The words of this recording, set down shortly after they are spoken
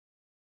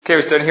Okay,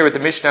 we're starting here with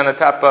the Mishnah on the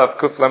top of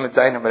Kuf Lamed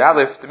Zayin Amud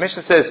Aleph. The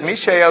Mishnah says,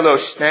 Misha yalo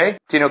shnei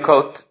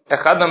tinokot,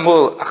 echad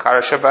amul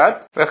achar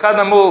Shabbat, v'echad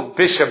amul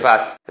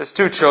b'Shabbat. There's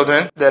two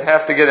children that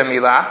have to get a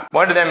milah.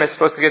 One of them is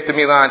supposed to get the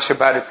milah on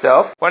Shabbat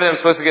itself. One of them is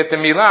supposed to get the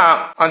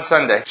milah on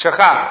Sunday.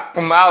 Shachach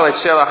umal et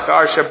shel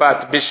achar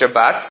Shabbat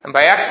b'Shabbat. And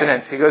by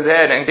accident, he goes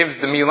ahead and gives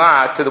the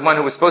milah to the one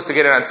who was supposed to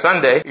get it on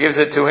Sunday. He gives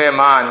it to him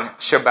on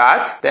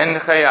Shabbat. Then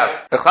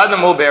chayav. Echad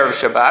amul be'erev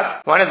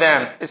Shabbat. One of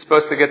them is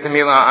supposed to get the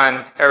milah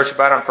on Erev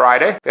Shabbat on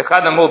Friday.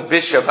 V'echad amul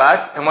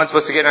b'Shabbat, and one's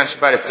supposed to get it on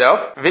Shabbat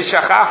itself.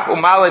 V'shachach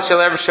umal et shel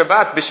erev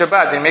Shabbat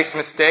b'Shabbat. Then he makes a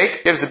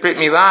mistake, gives the brit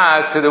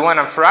milah to the one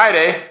on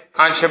Friday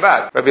on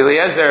Shabbat. Rabbi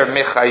Eliezer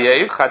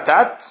mechayev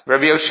chatat.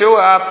 Rabbi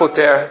Yoshua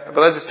poter. Rabbi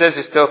Eliezer says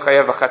he's still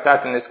chayev a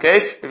chatat in this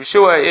case. Rabbi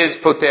Yoshua is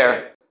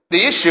poter.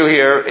 The issue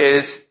here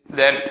is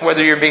that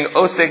whether you're being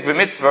osek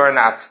b'mitzvah or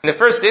not. In the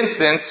first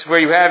instance, where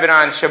you have it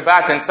on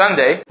Shabbat and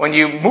Sunday, when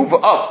you move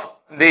up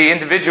the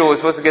individual who is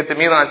supposed to get the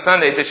milah on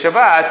Sunday to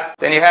Shabbat,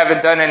 then you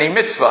haven't done any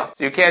mitzvah.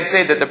 So you can't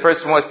say that the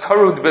person was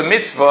tarud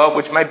b'mitzvah,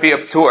 which might be a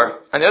ptur.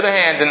 On the other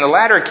hand, in the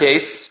latter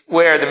case,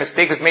 where the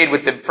mistake was made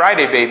with the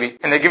Friday baby,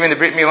 and they're giving the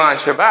brit milah on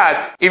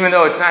Shabbat, even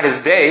though it's not his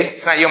day,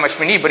 it's not Yom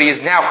HaShmini, but he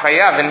is now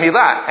chayav in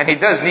milah, and he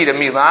does need a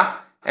milah,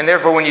 and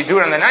therefore when you do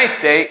it on the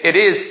ninth day, it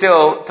is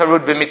still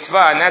tarud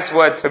b'mitzvah, and that's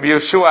what Rabbi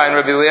Yoshua and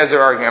Rabbi Eliezer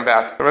are arguing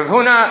about. Rav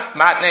Huna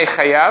matnei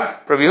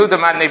chayav, Rabbi Yehuda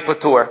matnei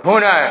patur.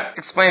 Huna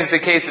explains the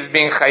case as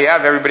being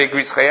chayav, everybody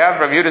agrees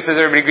chayav. Rabbi Yehuda says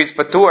everybody agrees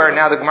patur,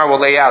 now the Gemara will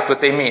lay out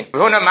what they mean.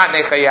 Rav Huna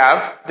matnei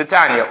chayav,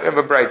 Titania, we have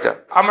a braita.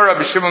 Amar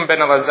Rabbi Shimon ben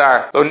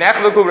Elazar, lo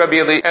nechluku Rabbi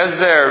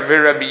Eliezer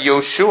v'Rabbi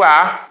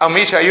Yoshua, al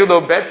misha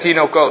yulo bet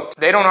tinokot.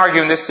 They don't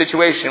argue in this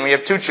situation. We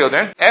have two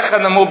children. Echad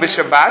amul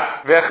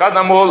b'Shabbat, ve'echad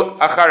amul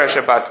achar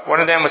Shabbat. One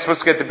of them was supposed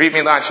to get the brit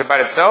milah on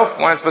Shabbat itself.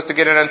 One is supposed to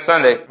get it on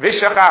Sunday.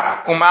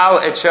 V'shachach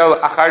umal et shel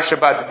achar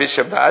Shabbat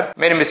b'Shabbat.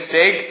 Made a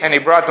mistake and he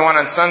brought the one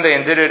on Sunday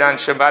and did it on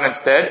Shabbat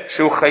instead.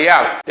 Shu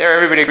chayav. There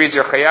everybody agrees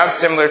you're chayav,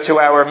 similar to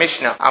our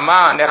Mishnah.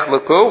 Ama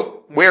nechluku.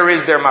 Where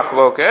is their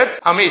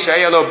machloket? Amish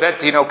ayalo bet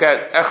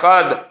tinoket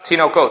echad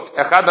tinokot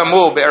echad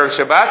amul be'erev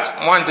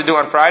Shabbat, one to do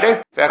on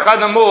Friday, ve'echad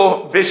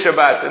amul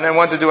b'Shabbat, and then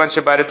one to do on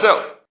Shabbat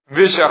itself.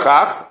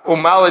 V'shachach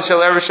umal et shel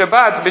erev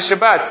Shabbat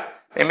b'Shabbat.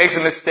 He makes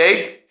a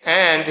mistake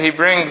and he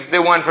brings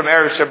the one from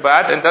erev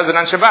Shabbat and does it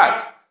on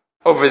Shabbat.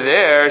 Over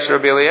there,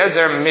 Rabbi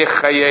Eliezer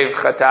mechayev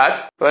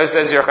chatat. Well, it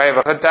says you're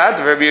chayev chatat.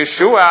 Rabbi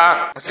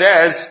Yeshua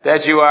says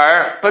that you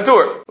are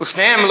patur.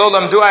 Ushneim lo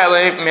lamdu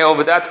alei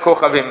me'ovadat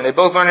kochavim. And they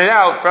both learned it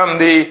out from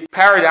the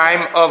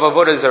paradigm of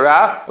avodah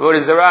zarah. Avodah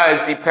zarah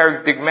is the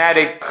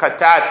paradigmatic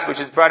chatat, which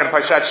is brought in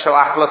Parshat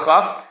Shalach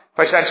Lecha.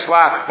 Parshat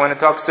Shlach, when it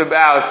talks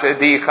about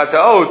the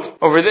chataot,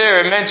 over there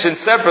it mentions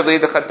separately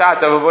the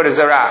chatat of avodah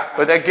zarah,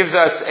 but that gives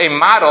us a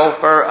model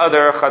for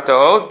other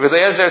chataot.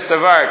 V'le'ezer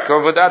savar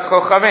k'avodat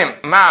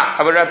kochavim. Ma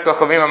avodat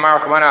kochavim amar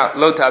Rachmana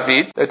lo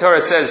tavid. The Torah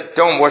says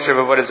don't worship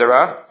avodah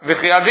zarah.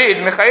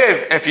 V'chiyavid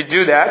mechayev. And if you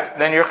do that,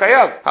 then you're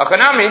chayav.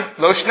 Hachanami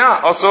lo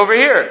shna. Also over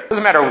here,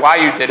 doesn't matter why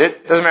you did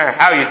it, doesn't matter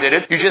how you did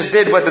it. You just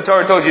did what the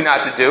Torah told you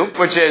not to do,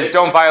 which is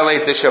don't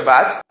violate the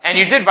Shabbat. And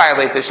you did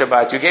violate the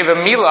Shabbat. You gave a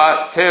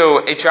milah to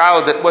a child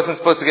that wasn't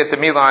supposed to get the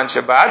milah on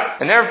Shabbat,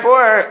 and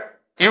therefore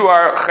you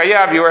are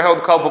chayav, you are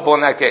held culpable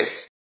in that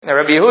case. Now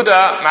Rabbi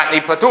Yehuda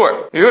matni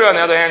patur. Yehuda on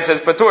the other hand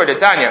says patur,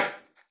 Titania.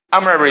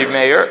 Amar Rabbi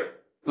Meir,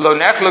 lo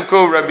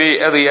nechluku Rabbi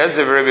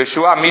Eliezer v'Rabbi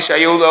Yeshua,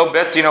 mishayu lo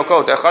bet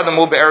tinokot, echad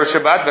amul be'erev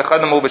Shabbat,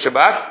 v'echad amul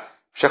b'Shabbat,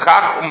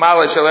 shachach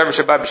umal et shel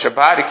erev Shabbat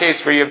b'Shabbat, a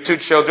case where you have two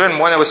children,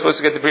 one that was supposed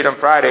to get the brit on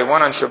Friday,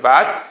 one on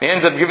Shabbat. He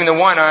ends up giving the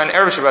one on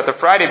erev Shabbat, the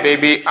Friday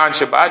baby on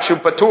Shabbat, shu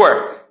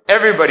patur.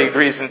 Everybody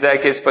agrees in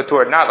that case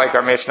patur, not like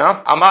our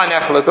Mishnah. Ama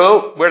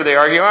nechluku, where do they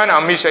argue on?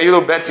 Al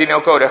mishayu bet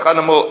tinokot, echad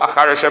amul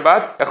achar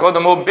Shabbat, echad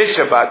amul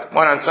b'Shabbat,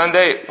 one on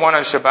Sunday, one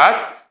on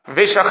Shabbat.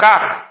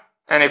 V'shachach,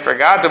 and he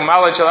forgot to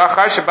malach shel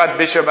achar Shabbat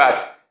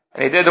b'Shabbat,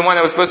 and he did the one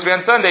that was supposed to be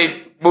on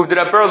Sunday, moved it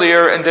up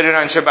earlier and did it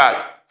on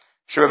Shabbat.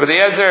 Rabbi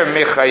Eliezer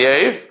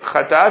mechayev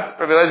chatat.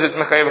 Rabbi Eliezer is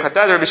mechayev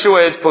chatat. Rabbi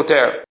Shua is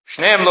poter.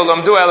 Shneim lo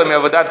lamdu ela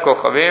me'avodat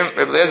kochavim.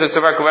 Rabbi Eliezer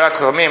savar kavarat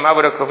kochavim.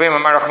 Avodat kochavim.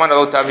 Amar Rachmana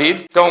lo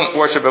tavid. Don't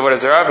worship avodah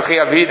zarah.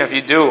 V'chiyavid. If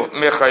you do,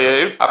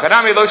 mechayev.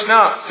 Achanami lo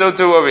shna. So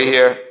too over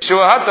here.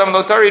 Shua hatam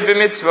lo tarid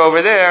b'mitzvah.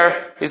 Over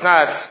there, he's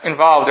not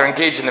involved or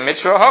engaged in the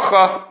mitzvah.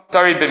 Hacha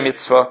tarid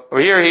b'mitzvah.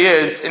 Over here, he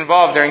is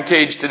involved or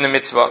engaged in the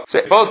mitzvah.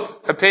 So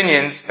both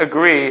opinions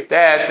agree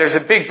that there's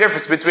a big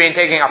difference between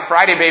taking a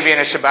Friday baby and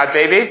a Shabbat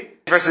baby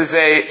versus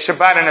a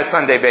Shabbat and a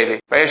Sunday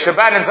baby. By a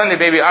Shabbat and Sunday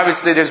baby,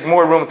 obviously there's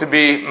more room to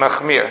be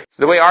machmir.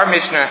 So the way our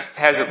Mishnah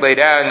has it laid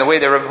out, and the way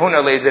that Rav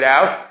Huna lays it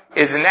out,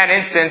 is in that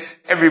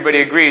instance,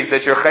 everybody agrees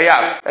that you're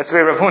chayav. That's the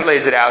way Rav Huna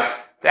lays it out.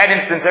 That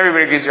instance,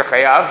 everybody agrees you're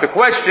chayav. The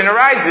question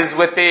arises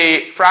with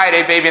the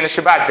Friday baby and the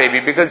Shabbat baby,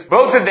 because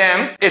both of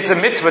them, it's a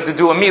mitzvah to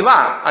do a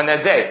milah on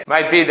that day.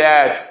 Might be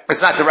that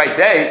it's not the right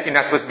day, you're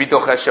not supposed to be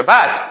docha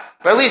Shabbat,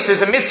 but at least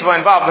there's a mitzvah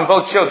involved in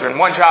both children.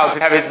 One child to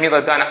have his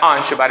milah done on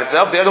Shabbat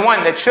itself, the other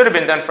one that should have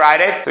been done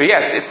Friday. So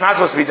yes, it's not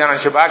supposed to be done on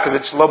Shabbat because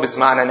it's shlo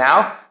b'zmana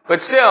now,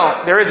 but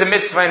still, there is a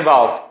mitzvah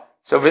involved.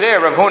 So over there,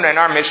 Rav Huna and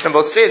our Mishnah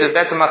both state that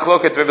that's a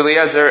machloket Rabbi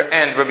Eliezer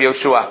and Rabbi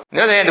Yoshua. On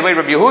the other hand, the way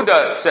Rabbi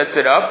Yehuda sets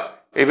it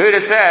up, Rabbi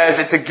Yehuda says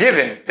it's a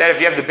given that if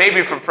you have the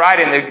baby from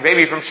Friday and the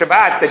baby from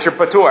Shabbat, that you're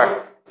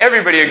patur.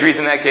 Everybody agrees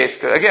in that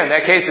case. Again,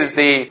 that case is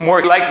the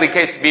more likely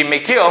case to be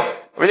mekil.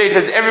 Where he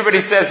says everybody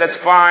says that's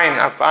fine,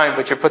 I'm fine,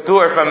 but you're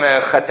patur from a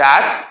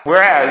chatat.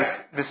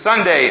 Whereas the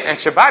Sunday and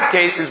Shabbat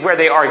case is where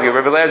they argue,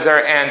 Rabbi Eliezer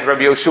and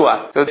Rabbi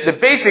Yoshua. So the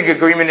basic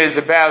agreement is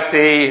about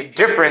the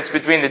difference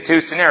between the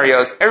two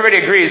scenarios.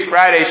 Everybody agrees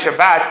Friday,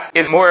 Shabbat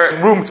is more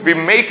room to be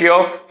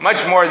mekil,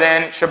 much more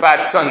than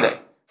Shabbat, Sunday.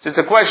 So it's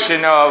a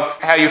question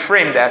of how you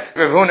frame that.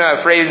 Rav Huna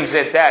frames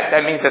it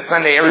that means that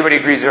Sunday everybody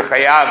agrees you're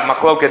chayav,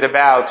 machloket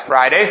about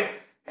Friday.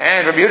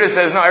 And Rabbi Yehuda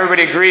says, no,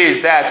 everybody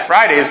agrees that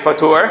Friday is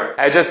patur.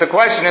 Just the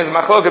question is,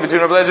 machloket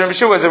between Rabbi Eliezer and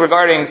Rabbi Yeshua is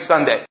regarding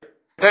Sunday.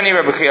 Tani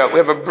Rabbi Chia. We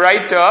have a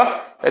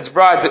braita that's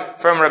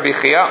brought from Rabbi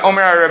Chia.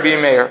 Omer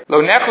Rabbi Meir.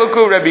 Lo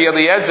nechluku Rabbi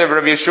Eliezer,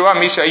 Rabbi Yeshua,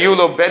 mishayu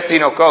lo bet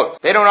tinokot.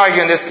 They don't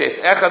argue in this case.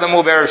 Echad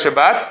amul be'erev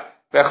Shabbat,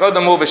 ve'echad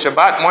amul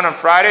b'Shabbat. One on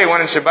Friday,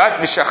 one on Shabbat.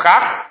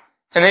 V'shachach.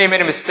 And then he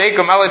made a mistake,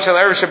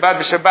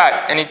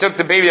 and he took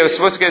the baby that was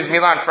supposed to get his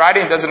milah on Friday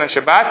and does it on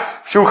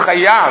Shabbat. Shu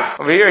chayav.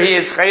 Over here he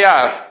is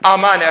chayav.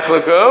 Aman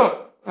echluku.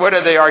 What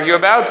do they argue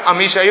about?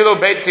 Amishayilo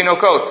beit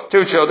tinokot.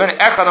 Two children.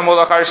 Echad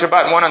amul achar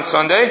Shabbat, one on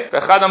Sunday.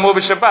 V'echad amul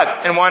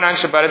b'Shabbat, and one on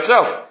Shabbat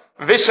itself.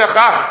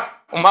 V'shachach.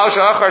 Umal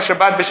shalachar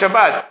Shabbat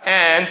b'Shabbat.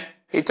 And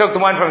he took the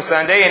one from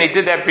Sunday and he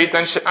did that brit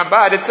on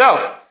Shabbat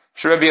itself.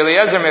 Rabbi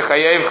Eliezer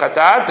mechayev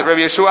chatat, Rabbi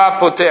Yeshua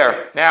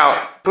poter.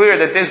 Now, clear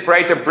that this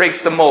braita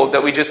breaks the mold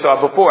that we just saw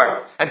before.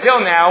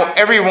 Until now,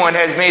 everyone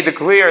has made the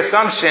clear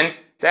assumption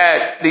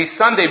that the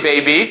Sunday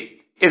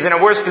baby is in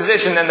a worse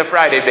position than the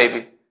Friday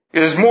baby.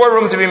 There's more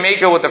room to be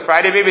makel with the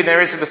Friday baby than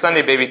there is with the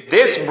Sunday baby.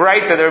 This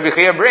braita that Rabbi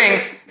Chia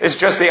brings is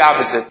just the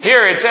opposite.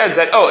 Here it says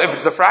that, if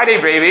it's the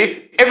Friday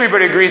baby,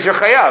 everybody agrees you're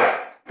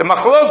chayav. The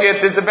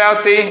machloket is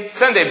about the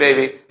Sunday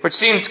baby, which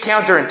seems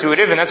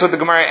counterintuitive, and that's what the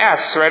Gemara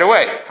asks right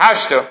away.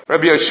 Hashto,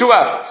 Rabbi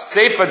Yoshua,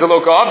 Seifa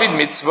deloka avid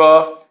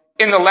mitzvah.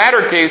 In the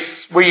latter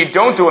case, where you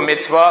don't do a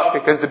mitzvah,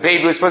 because the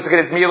baby was supposed to get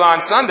his milah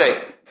on Sunday,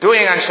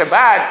 doing it on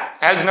Shabbat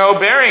has no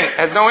bearing,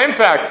 has no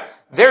impact.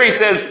 There he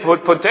says,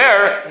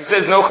 poter, he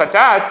says no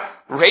chatat,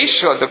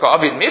 Reisha deloka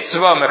avid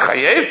mitzvah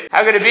mechayev.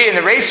 How could it be in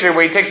the Reisha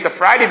where he takes the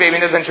Friday baby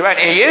and does it on Shabbat,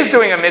 and he is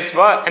doing a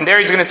mitzvah, and there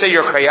he's going to say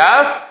you're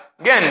chayav?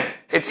 Again,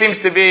 it seems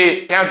to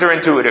be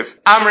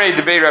counterintuitive. Amrei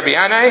debei Rabbi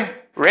Yanai,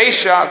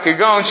 Reisha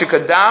kigon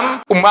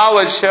shekadam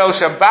umalad shel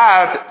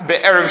Shabbat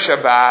be'erev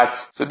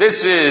Shabbat. So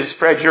this is,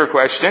 Fred, your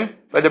question,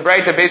 but the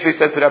Braita basically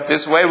sets it up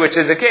this way, which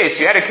is a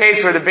case. You had a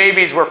case where the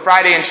babies were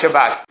Friday and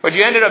Shabbat. What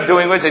you ended up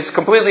doing was it's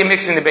completely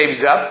mixing the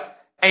babies up,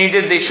 and you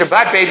did the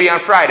Shabbat baby on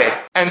Friday.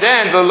 And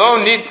then the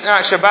lo nitna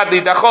Shabbat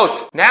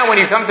lidachot. Now when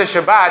you come to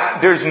Shabbat,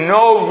 there's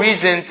no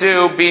reason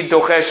to be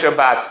doche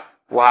Shabbat.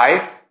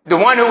 Why? The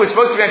one who was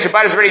supposed to be on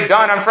Shabbat is already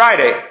done on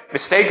Friday.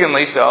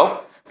 Mistakenly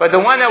so. But the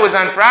one that was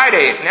on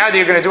Friday, now that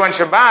you're going to do on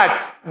Shabbat,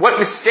 what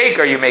mistake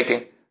are you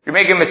making? You're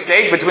making a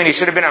mistake between he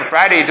should have been on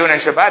Friday, you do it on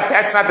Shabbat.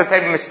 That's not the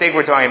type of mistake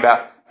we're talking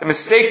about. The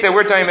mistake that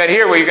we're talking about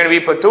here, where you're going to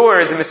be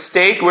patur, is a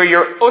mistake where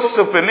you're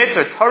usuk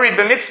b'mitzvah, tarid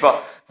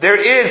b'mitzvah.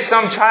 There is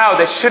some child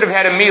that should have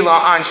had a milah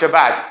on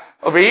Shabbat.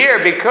 Over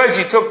here, because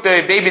you took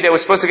the baby that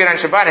was supposed to get on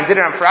Shabbat and did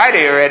it on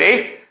Friday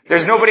already,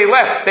 there's nobody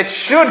left that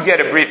should get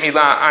a Brit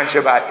Milah on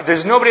Shabbat. If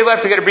there's nobody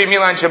left to get a Brit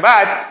Milah on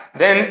Shabbat,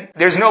 then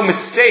there's no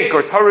mistake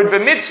or Tarud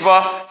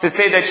b'mitzvah to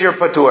say that you're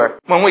patur.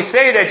 When we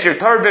say that you're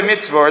Tarud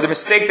b'mitzvah, or the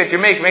mistake that you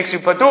make makes you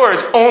patur,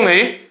 is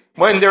only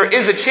when there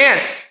is a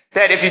chance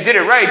that if you did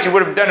it right, you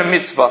would have done a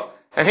mitzvah.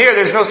 And here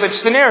there's no such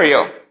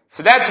scenario.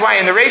 So that's why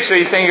in the ratio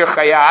he's saying you're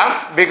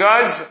chayav,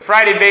 because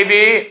Friday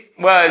baby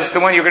was the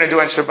one you're going to do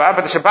on Shabbat,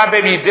 but the Shabbat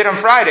baby you did on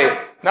Friday.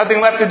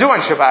 Nothing left to do on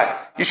Shabbat.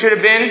 You should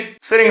have been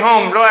sitting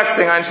home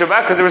relaxing on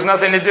Shabbat because there was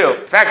nothing to do.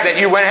 The fact that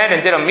you went ahead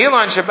and did a meal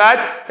on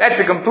Shabbat, that's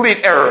a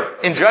complete error.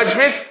 In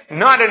judgment,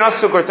 not an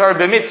asuk or tar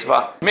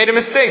b'mitzvah. You made a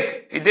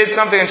mistake. You did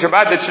something on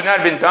Shabbat that should not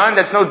have been done.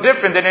 That's no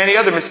different than any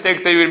other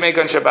mistake that you would make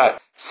on Shabbat.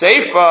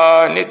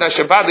 Seifa nitna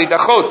Shabbat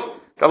lidachot.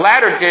 The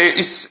latter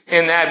case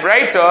in that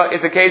Braita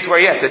is a case where,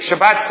 yes, it's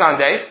Shabbat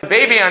Sunday. The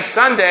baby on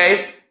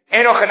Sunday,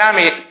 Eno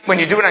Chanami, when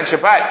you do it on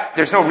Shabbat,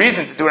 there's no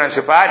reason to do it on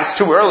Shabbat. It's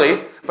too early.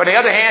 But on the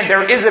other hand,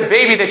 there is a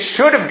baby that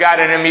should have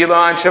gotten a milah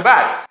on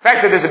Shabbat. The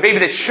fact that there's a baby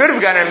that should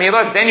have gotten a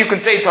milah, then you can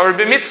say Torah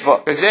b'mitzvah.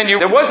 Because then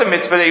there was a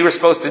mitzvah that you were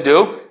supposed to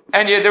do,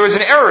 and there was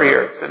an error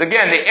here. So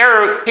again, the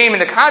error came in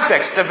the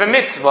context of a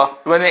mitzvah.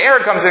 When the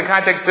error comes in the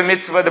context of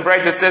mitzvah, the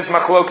Braita says,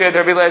 Machloket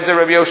Rabbi Eliezer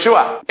Rabbi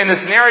Yoshua. In the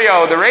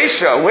scenario, the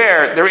ratio,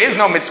 where there is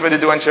no mitzvah to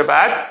do on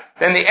Shabbat,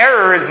 then the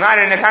error is not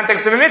in the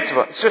context of a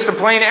mitzvah. It's just a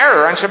plain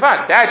error on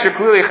Shabbat. That you're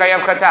clearly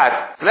chayav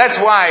chatat. So that's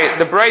why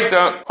the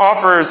Braita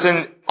offers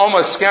an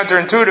almost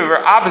counterintuitive or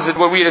opposite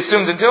what we had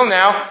assumed until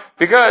now,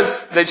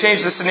 because they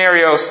changed the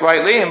scenario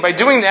slightly, and by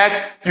doing that,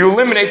 you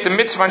eliminate the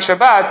mitzvah on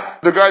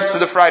Shabbat with regards to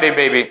the Friday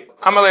baby.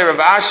 Amalei Rav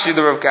Ashi,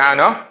 the Rav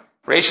Kahana,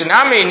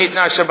 Reishanami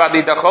nitna Shabbat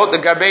lidachot, the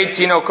Gabei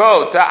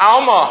Tinokot,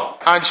 Ta'alma.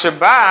 On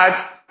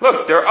Shabbat,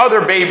 look, there are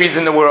other babies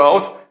in the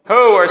world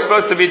who are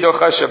supposed to be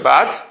docha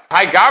Shabbat.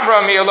 Hi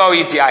Gavra mi'alo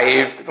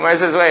yityahiv. The Gemara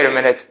says, wait a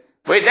minute.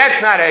 Wait,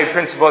 that's not a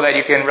principle that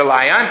you can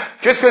rely on.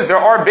 Just because there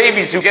are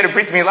babies who get a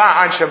Brit Milah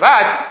on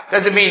Shabbat,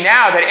 doesn't mean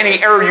now that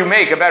any error you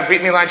make about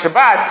Brit Milah on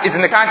Shabbat is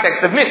in the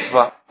context of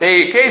mitzvah.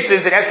 The case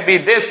is it has to be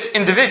this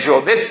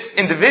individual. This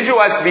individual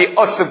has to be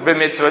osuk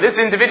b'mitzvah. This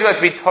individual has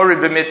to be torah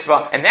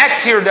b'mitzvah. And that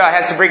tirda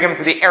has to bring him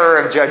to the error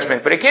of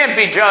judgment. But it can't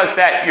be just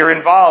that you're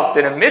involved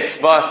in a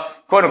mitzvah,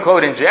 quote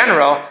unquote, in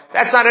general.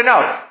 That's not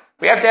enough.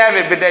 We have to have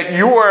it, but that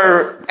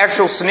your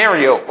actual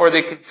scenario or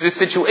the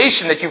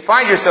situation that you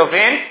find yourself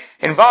in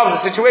involves a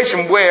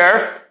situation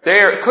where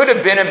there could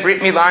have been a Brit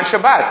Milah on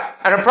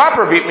Shabbat, and a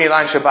proper Brit Milah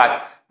on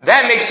Shabbat.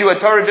 That makes you a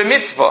Torah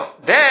b'mitzvah.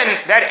 Then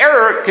that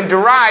error can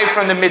derive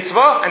from the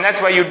mitzvah, and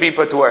that's why you'd be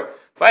patur.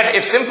 But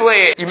if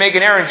simply you make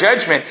an error in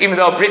judgment, even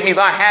though Brit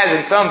Milah has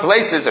in some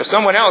places, or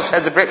someone else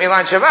has a Brit Milah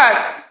on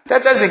Shabbat,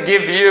 that doesn't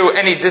give you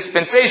any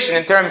dispensation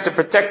in terms of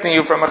protecting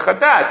you from a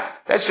chatat.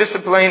 That's just a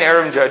plain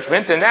error in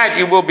judgment, and that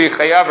you will be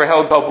chayav or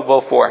held culpable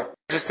for.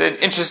 Just an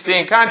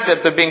interesting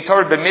concept of being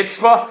Torah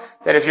b'mitzvah,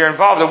 that if you're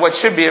involved in what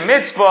should be a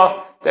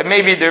mitzvah, that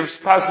maybe there's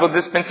possible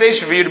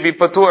dispensation for you to be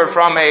patur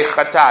from a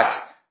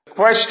chatat. The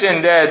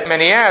question that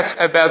many ask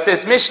about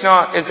this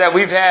Mishnah is that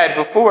we've had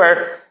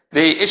before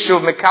the issue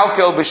of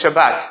mekalkel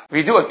b'Shabbat. If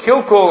you do a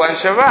kilkul on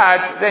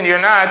Shabbat, then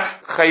you're not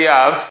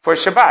chayav for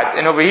Shabbat.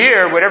 And over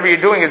here, whatever you're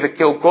doing is a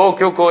kilkul.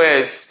 Kilkul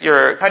is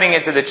you're cutting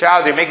into the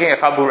child, you're making a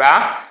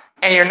chabura,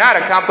 and you're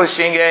not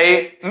accomplishing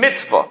a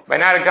mitzvah. By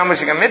not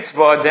accomplishing a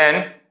mitzvah,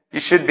 then you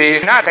should be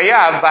not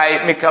chayav by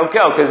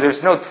mekalkel, because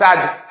there's no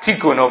tzad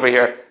tikkun over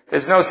here.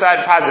 There's no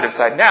side positive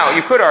side. Now,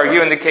 you could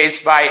argue in the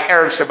case by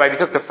Erev Shabbat, if you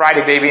took the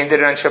Friday baby and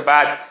did it on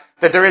Shabbat,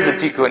 that there is a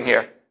tikkun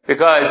here.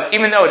 Because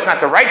even though it's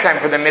not the right time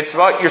for the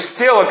mitzvah, you're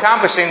still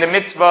accomplishing the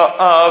mitzvah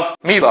of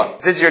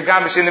milah. Since you're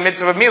accomplishing the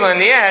mitzvah of milah in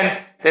the end,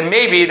 then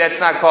maybe that's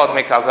not called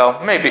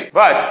mekalkel. Maybe.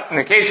 But in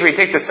the case where you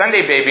take the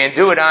Sunday baby and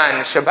do it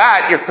on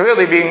Shabbat, you're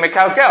clearly being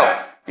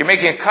mekalkel. You're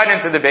making a cut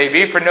into the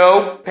baby for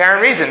no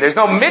apparent reason. There's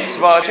no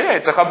mitzvah.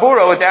 It's a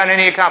chabura without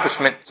any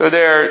accomplishment. So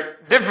there are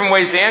different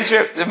ways to answer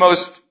it. The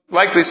most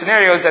likely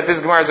scenario is that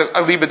this Gemara is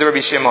a liba de Rabbi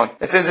Shimon.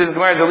 It says this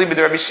Gemara is a liba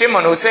de Rabbi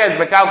Shimon who says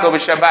mekalkel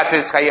b'Shabbat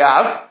is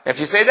chayav. If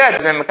you say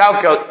that, then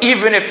mekalkel,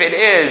 even if it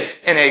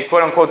is in a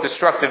quote-unquote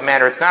destructive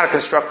manner, it's not a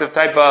constructive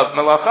type of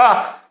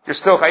malacha, you're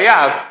still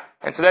chayav.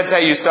 And so that's how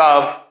you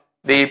solve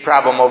the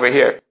problem over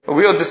here.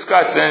 We'll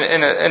discuss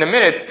in a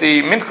minute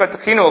the Minchat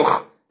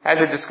Chinuch has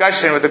a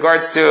discussion with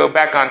regards to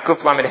back on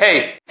Kuf Lamed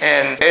Hey,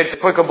 and it's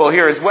applicable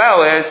here as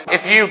well, is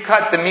if you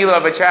cut the milah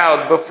of a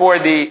child before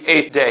the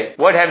 8th day,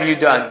 what have you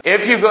done?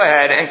 If you go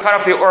ahead and cut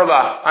off the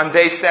orla on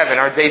day 7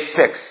 or day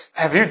 6,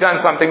 have you done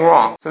something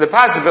wrong? So the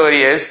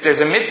possibility is there's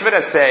a mitzvah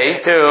to say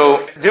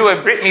to do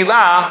a Brit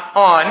Milah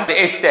on the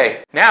 8th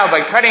day. Now,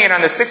 by cutting it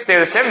on the 6th day or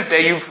the 7th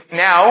day, you've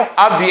now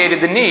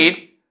obviated the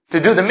need to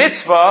do the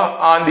mitzvah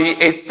on the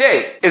 8th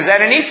day. Is that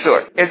an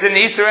Isur? Is it an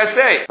Isur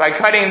Aseh? By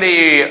cutting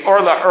the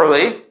Orla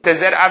early,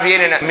 does that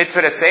obviate a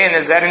mitzvah Aseh, and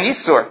is that an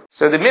Isur?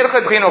 So the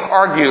Minchat Chinuch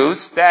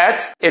argues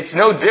that it's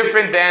no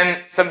different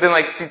than something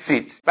like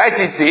tzitzit. By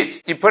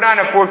tzitzit, you put on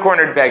a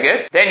 4-cornered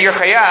beged, then you're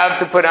chayav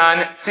to put on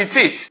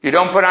tzitzit. You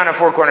don't put on a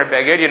 4-cornered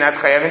beged, you're not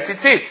chayav in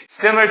tzitzit.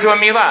 Similar to a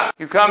milah.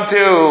 You come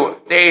to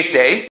the 8th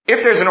day,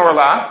 if there's an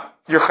Orla,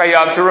 you're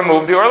chayav to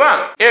remove the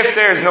Orla. If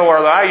there's no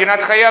Orla, you're not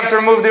chayav to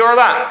remove the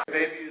Orla.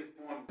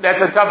 That's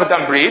a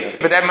tafatam brit,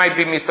 but that might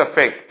be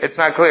misafik. It's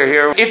not clear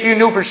here. If you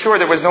knew for sure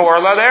there was no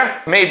orla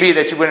there, maybe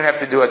that you wouldn't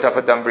have to do a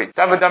tafatam brit.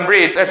 Tafatam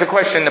brit, that's a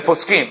question in the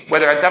poskim,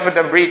 whether a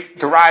tafatam brit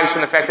derives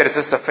from the fact that it's a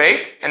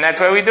safek, and that's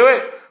why we do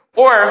it,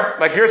 or,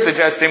 like you're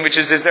suggesting, which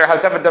is there a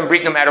tafatam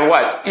brit no matter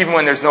what, even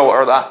when there's no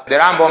orla. The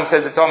Rambam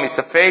says it's only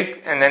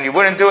safek, and then you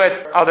wouldn't do it.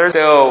 Others,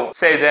 they'll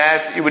say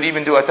that you would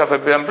even do a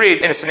tafatam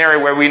brit in a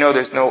scenario where we know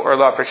there's no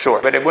orla for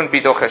sure. But it wouldn't be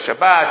docha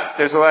Shabbat.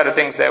 There's a lot of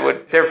things that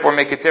would therefore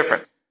make it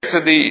different. So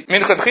the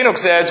Minchat Chinuch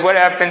says, what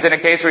happens in a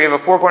case where you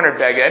have a 4-cornered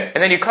beged,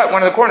 and then you cut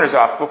one of the corners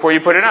off before you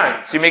put it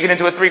on? So you make it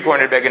into a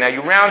 3-cornered beged. Now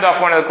you round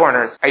off one of the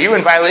corners. Are you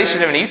in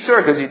violation of an Isur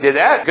because you did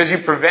that? Because you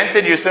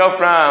prevented yourself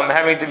from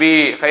having to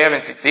be chayav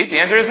in tzitzit? The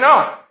answer is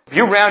no. If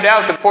you round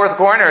out the 4th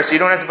corner so you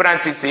don't have to put on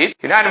tzitzit,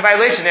 you're not in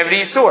violation of an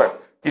Isur.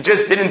 You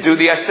just didn't do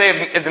the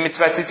aseh of the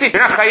mitzvah tzitzit.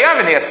 You're not chayav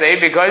in the aseh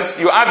because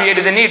you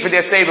obviated the need for the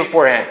aseh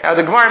beforehand. Now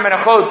the Gemara in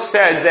Menachot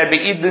says that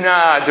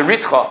be'idna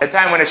deritcha, at the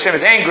time when Hashem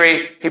is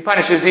angry, He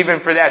punishes even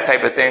for that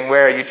type of thing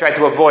where you try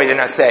to avoid an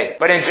aseh.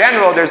 But in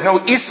general, there's no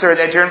isur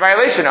that you're in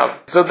violation of.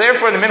 So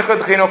therefore, the Minchat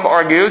Chinuch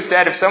argues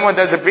that if someone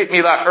does a brit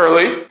milah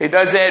early, he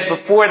does it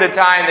before the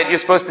time that you're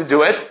supposed to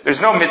do it,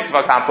 there's no mitzvah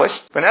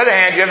accomplished. But on the other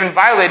hand, you haven't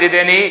violated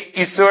any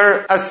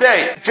isur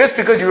aseh. Just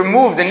because you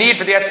removed the need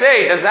for the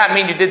aseh does not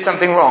mean you did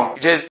something wrong.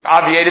 You just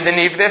obviated the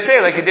need for the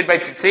aseh, like you did by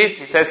tzitzit.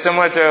 He says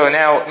similar to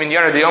now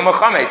minyana diyoma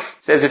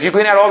chametz. Says if you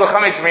clean out all the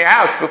chametz from your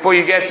house before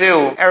you get to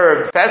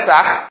Erev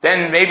Pesach,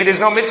 then maybe there's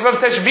no mitzvah of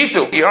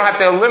tashbitu. You don't have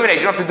to eliminate.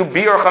 You don't have to do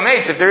biur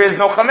chametz if there is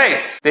no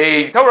chametz.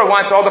 The Torah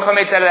wants all the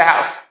chametz out of the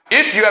house.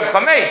 If you have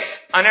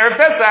chametz on Erev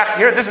Pesach,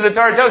 here this is the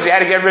Torah tells you how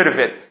to get rid of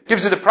it.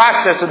 Gives you the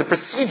process or the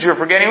procedure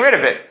for getting rid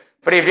of it.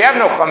 But if you have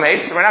no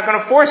chametz, we're not going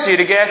to force you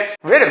to get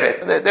rid of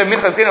it. The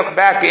Minchas Chinuch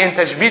back in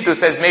Tashbitu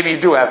says maybe you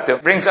do have to.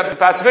 Brings up the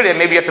possibility that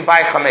maybe you have to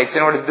buy chametz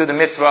in order to do the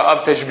mitzvah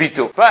of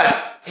Tashbitu.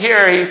 But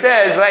here he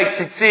says, like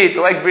tzitzit,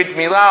 like brit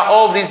milah,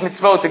 all these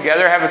mitzvot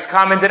together have a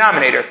common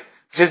denominator,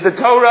 which is the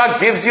Torah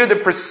gives you the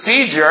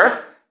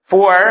procedure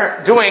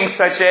for doing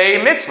such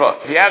a mitzvah.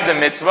 If you have the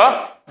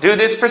mitzvah, do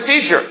this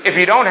procedure. If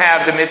you don't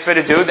have the mitzvah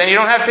to do, then you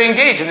don't have to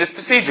engage in this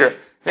procedure.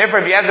 Therefore,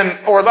 if you have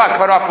the orla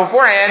cut off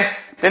beforehand,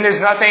 then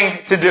there's nothing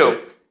to do.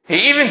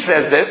 He even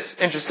says this,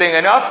 interesting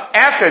enough,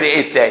 after the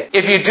 8th day.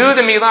 If you do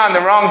the milah on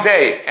the wrong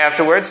day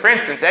afterwards, for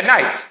instance, at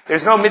night,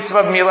 there's no mitzvah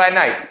of milah at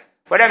night.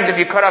 What happens if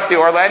you cut off the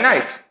orla at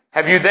night?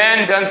 Have you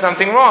then done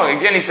something wrong?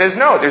 Again, he says,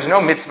 no, there's no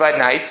mitzvah at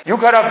night. You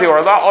cut off the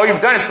orla, all you've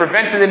done is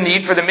prevented the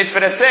need for the mitzvah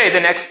to say the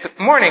next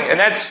morning. And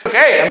that's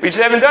okay. We just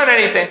haven't done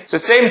anything. So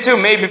same too,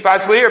 maybe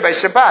possibly here by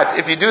Shabbat.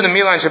 If you do the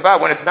milah on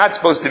Shabbat when it's not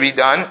supposed to be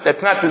done,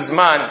 that's not the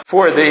zman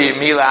for the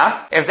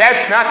milah. If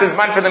that's not the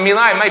zman for the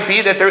milah, it might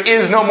be that there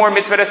is no more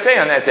mitzvah to say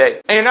on that day.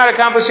 And you're not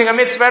accomplishing a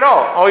mitzvah at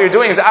all. All you're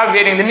doing is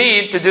obviating the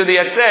need to do the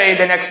essay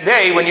the next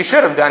day when you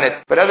should have done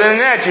it. But other than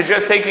that, you're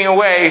just taking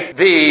away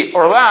the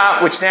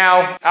orla, which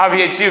now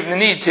obviates you from the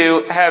need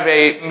to have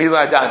a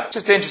milah done.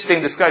 Just an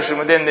interesting discussion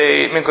within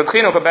the Minchas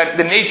Chinuch about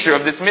the nature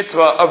of this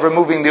mitzvah of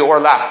removing the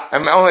orla.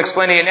 I'm only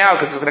explaining it now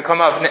because it's going to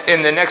come up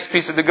in the next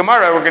piece of the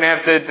Gemara. We're going to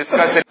have to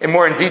discuss it in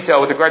more in detail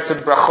with regards to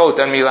the brachot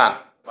on milah.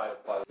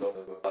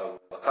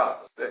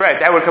 Right,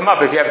 that would come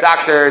up if you have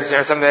doctors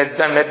or something that's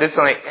done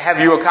medicinally. Have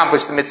you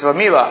accomplished the mitzvah of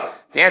milah?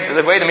 The answer,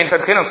 the way the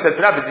Minchas Chinuch sets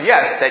it up is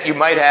yes, that you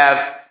might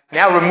have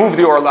now removed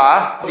the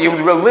orla. You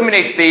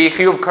eliminate the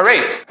chiyuv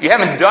karet. You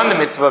haven't done the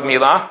mitzvah of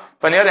milah.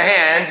 But on the other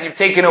hand, you've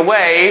taken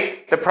away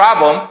the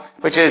problem,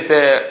 which is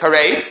the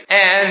karet,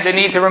 and the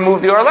need to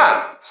remove the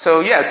orla. So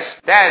yes,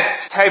 that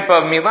type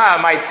of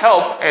milah might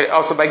help,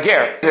 also by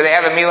ger. If they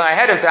have a milah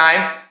ahead of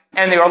time,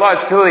 and the orla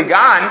is clearly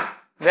gone,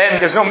 then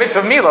there's no mitzvah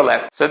of milah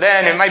left. So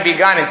then it might be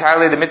gone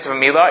entirely, the mitzvah of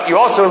milah. You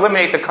also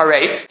eliminate the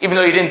karet, even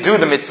though you didn't do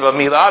the mitzvah of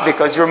milah,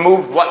 because you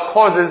removed what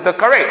causes the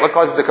karet. What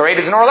causes the karet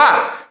is an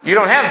orla. You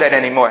don't have that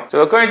anymore.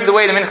 So according to the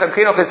way the Minchas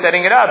Chinuch is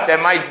setting it up, that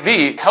might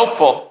be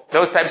helpful.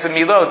 Those types of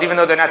milot, even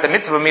though they're not the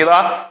mitzvah of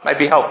milah, might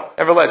be helpful.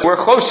 Nevertheless, we're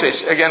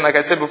choshish, again, like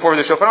I said before,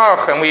 with the Shulchan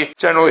Aruch, and we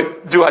generally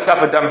do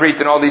hatafa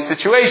dambrit in all these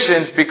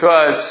situations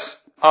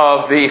because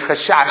of the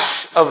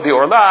chashash of the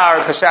orla,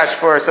 or chashash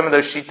for some of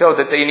those shitot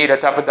that say you need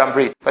hatafa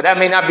dambrit. But that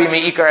may not be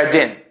me'ikar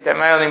adin. That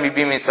might only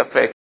be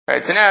me'safek.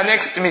 Alright, so now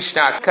next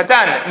Mishnah.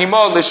 Katan,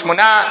 nimol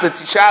l'shmona,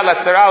 l'tisha,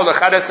 l'asara,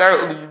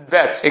 l'chadasar,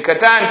 bet. A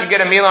katan can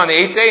get a meal on the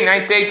 8th day,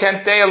 9th day,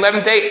 10th day,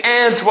 11th day,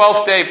 and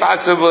 12th day,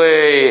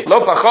 possibly.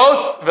 Lo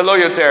pachot, velo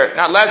yoter.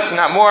 Not less,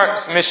 not more.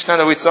 It's Mishnah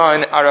that we saw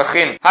in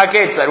Arachim.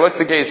 HaKetzad, what's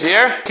the case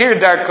here? Kir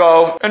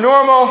darko, a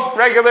normal,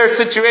 regular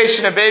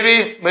situation, a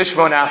baby,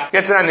 l'shmona.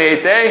 Gets it on the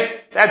 8th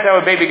day. That's how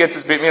a baby gets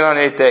his brit meal on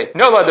the 8th day.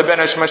 Nola de ben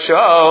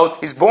hashmashot.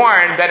 He's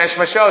born ben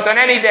hashmashot on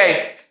any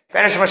day.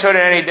 Ben hashmashot on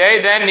any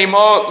day, then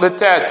nimo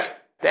letet.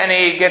 Then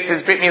he gets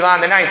his brit milah on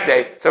the 9th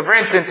day. So for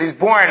instance, he's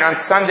born on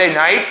Sunday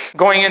night,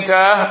 going into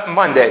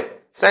Monday.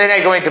 Sunday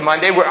night going into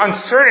Monday. We're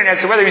uncertain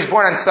as to whether he's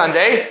born on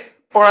Sunday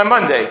or on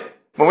Monday.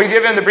 When we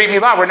give him the brit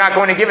milah, we're not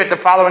going to give it the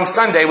following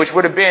Sunday, which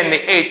would have been the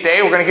 8th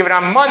day. We're going to give it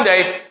on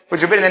Monday,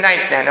 which would have been the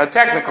 9th day. Now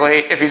technically,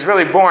 if he's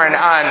really born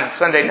on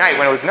Sunday night,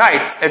 when it was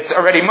night, it's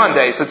already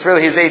Monday, so it's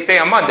really his 8th day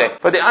on Monday.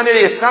 But under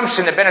the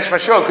assumption that Ben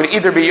hashmashot could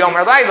either be Yom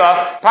or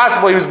Laila,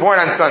 possible he was born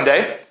on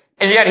Sunday,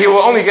 and yet he will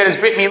only get his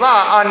brit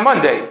milah on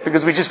Monday,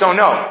 because we just don't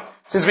know.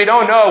 Since we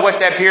don't know what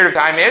that period of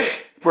time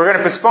is, we're going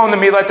to postpone the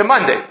milah to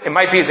Monday. It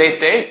might be his 8th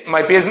day, it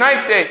might be his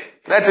 9th day.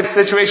 That's a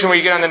situation where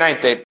you get on the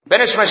 9th day.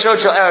 Ben hashmashot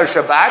shel erev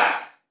Shabbat.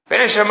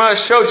 Ben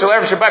hashmashot shel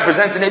erev Shabbat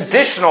presents an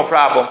additional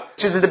problem,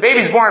 which is that the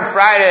baby's born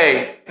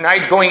Friday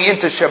night going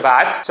into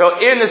Shabbat. So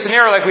in the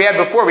scenario like we had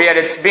before, we had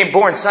it's being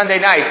born Sunday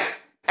night,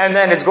 and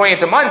then it's going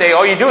into Monday,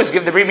 all you do is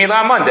give the brit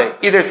milah on Monday.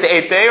 Either it's the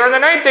 8th day or the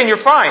 9th day, and you're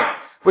fine.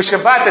 With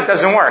Shabbat, that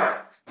doesn't work.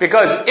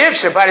 Because if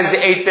Shabbat is the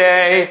 8th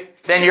day,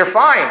 then you're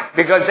fine.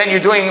 Because then you're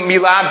doing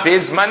milah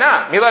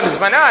bizmana. Milah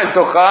bizmana is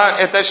docha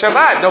et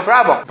Shabbat, no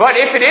problem. But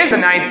if it is the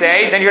 9th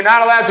day, then you're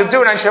not allowed to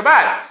do it on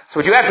Shabbat. So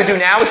what you have to do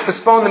now is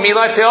postpone the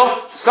milah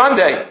till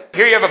Sunday.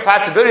 Here you have a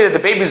possibility that the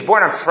baby is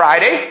born on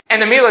Friday,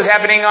 and the milah is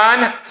happening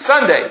on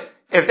Sunday.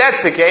 If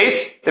that's the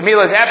case, the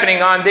milah is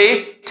happening on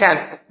the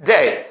 10th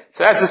day.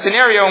 So that's the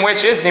scenario in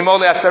which is nimol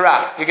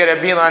asara. You get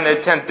a milah on the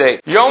 10th day.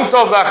 Yom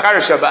tov la'achar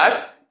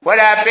Shabbat. What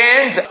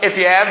happens if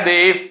you have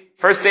the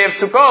first day of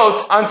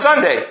Sukkot on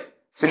Sunday?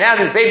 So now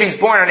this baby's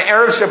born on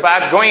Erev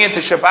Shabbat, going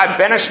into Shabbat,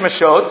 Ben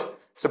hashmashot.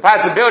 So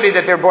possibility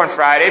that they're born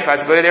Friday,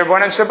 possibility they're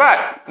born on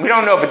Shabbat. We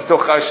don't know if it's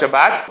Docha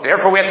Shabbat.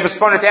 Therefore we have to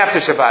postpone it to after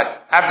Shabbat.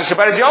 After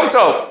Shabbat is Yom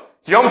Tov.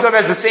 Yom Tov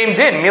has the same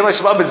din. Milah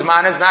Shelo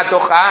B'zman is not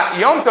Docha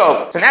Yom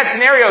Tov. So in that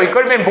scenario, he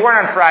could have been born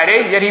on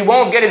Friday, yet he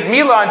won't get his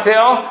milah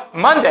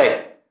until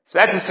Monday. So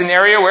that's a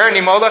scenario where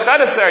Nimol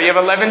Chadasar, you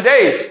have 11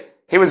 days.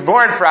 He was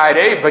born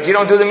Friday, but you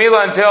don't do the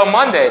milah until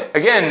Monday.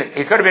 Again,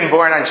 he could have been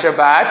born on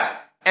Shabbat,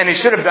 and he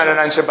should have done it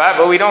on Shabbat,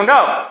 but we don't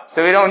know.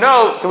 So we don't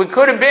know. So it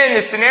could have been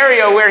a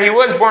scenario where he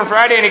was born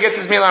Friday and he gets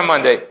his meal on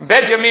Monday.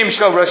 Bet Yamim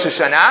Shel Rosh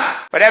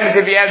Hashanah. What happens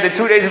if you have the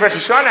 2 days of Rosh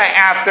Hashanah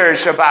after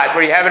Shabbat,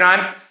 where you have it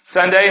on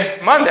Sunday,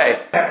 Monday?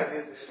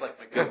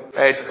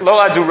 It's Lo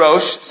Adu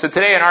Rosh. So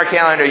today in our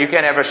calendar, you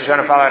can't have Rosh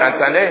Hashanah followed on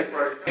Sunday.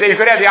 You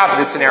could have the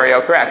opposite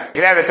scenario, correct?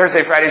 You could have it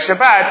Thursday, Friday,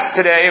 Shabbat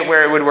today,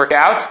 where it would work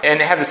out, and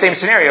have the same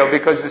scenario,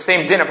 because the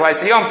same din applies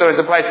to Yom Tov as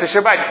applies to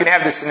Shabbat. You can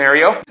have this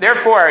scenario.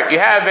 Therefore, you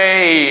have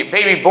a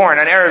baby born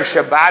on Erev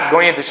Shabbat,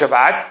 going into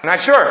Shabbat. I'm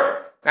not sure.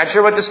 Not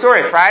sure what the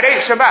story. Friday,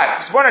 Shabbat. If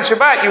it's born on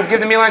Shabbat, you would give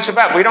the meal on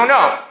Shabbat. We don't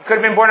know. It could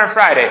have been born on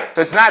Friday.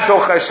 So it's not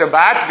Docha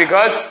Shabbat,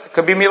 because it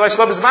could be Milah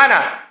Shlo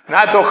B'zmana.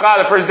 Not Docha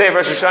the first day of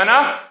Rosh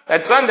Hashanah,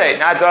 that's Sunday.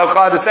 Not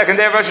Docha the second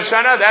day of Rosh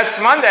Hashanah, that's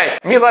Monday.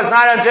 Milah is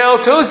not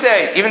until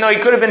Tuesday, even though he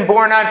could have been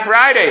born on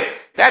Friday.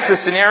 That's a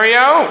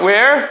scenario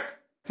where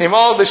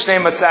Nimol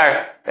B'shnei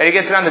Masar, that he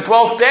gets it on the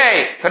 12th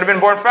day. Could have been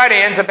born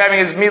Friday, ends up having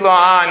his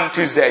Milah on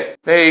Tuesday.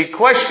 The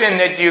question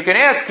that you can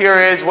ask here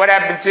is, what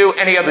happened to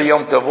any other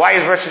Yom Tov? Why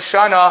is Rosh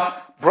Hashanah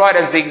brought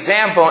as the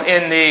example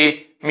in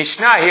the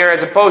Mishnah here,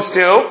 as opposed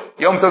to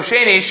Yom Tov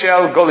Sheni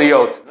Shel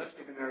Goliot?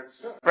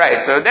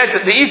 Right, so that's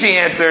the easy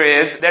answer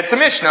is that's a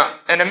Mishnah.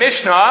 And a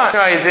Mishnah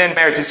is in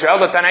Eretz Yisrael,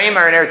 the Tanaim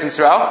are in Eretz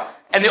Yisrael,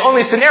 and the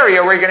only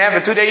scenario where you're going to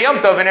have a 2-day Yom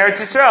Tov in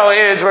Eretz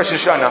Yisrael is Rosh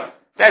Hashanah.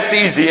 That's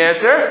the easy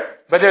answer.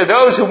 But there are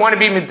those who want to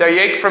be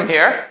midayek from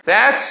here,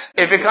 that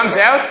if it comes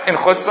out in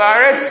Chutz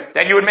La'aretz,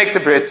 then you would make the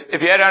Brit.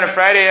 If you had it on a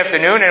Friday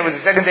afternoon and it was the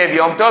second day of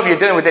Yom Tov, you're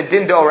dealing with the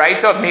Din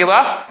D'Oraita of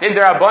Milah, Din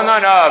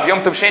D'Rabbanan of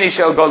Yom Tov Sheni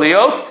Shel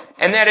Goliot,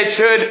 and that it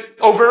should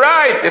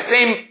override. The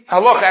same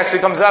halach actually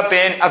comes up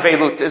in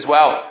Avelut as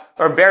well,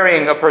 or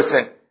burying a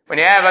person. When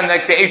you have on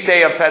like the 8th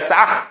day of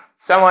Pesach,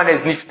 someone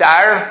is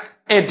niftar,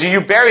 and do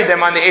you bury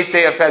them on the 8th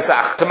day of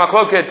Pesach? It's a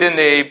machloket in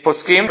the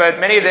poskim, but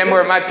many of them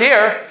were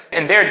matir,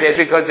 and they're dead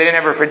because they didn't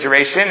have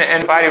refrigeration,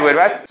 and the body would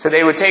what? So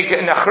they would take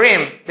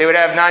nachrim, they would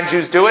have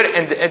non-Jews do it,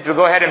 and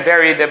go ahead and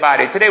bury the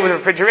body. Today with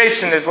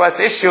refrigeration, there's less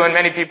issue, and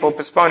many people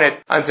postpone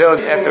it until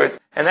afterwards.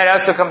 And that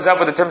also comes up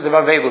with the terms of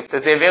Avelut.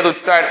 Does the Avelut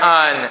start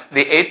on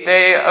the 8th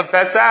day of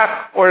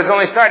Pesach, or does it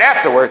only start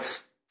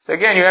afterwards? So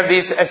again, you have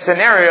these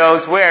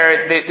scenarios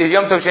where the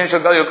Yom Tov Sheni Shel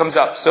Goliot comes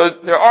up. So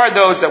there are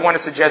those that want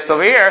to suggest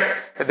over here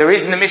that the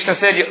reason the Mishnah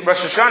said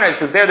Rosh Hashanah is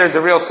because there's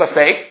a real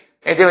Safek.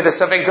 And with the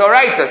Safek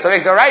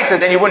D'Oraita,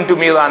 then you wouldn't do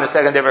Milah on the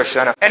second day of Rosh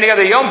Hashanah. Any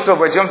other Yom Tov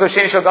where it's Yom Tov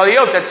Sheni Shel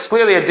Goliot, that's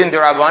clearly a Din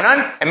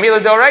D'Rabbanan, and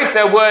Milah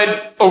D'Oraita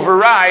would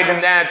override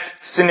in that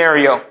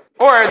scenario.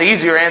 Or the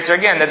easier answer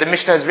again, that the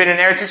Mishnah is written in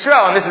Eretz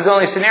Yisrael, and this is the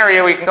only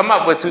scenario we can come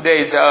up with 2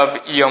 days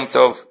of Yom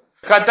Tov.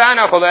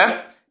 Katana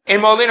Choleh. In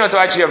Molino to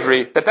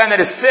Achiyavri. The time that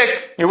is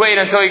sick, you wait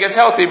until he gets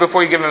healthy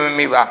before you give him a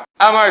milah.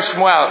 Amar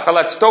Shmuel,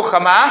 Chalatz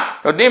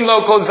Chama, Nodim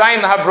Lo Kol Zayin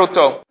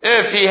Lahavroto.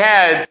 If he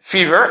had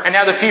fever, and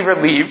now the fever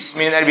leaves,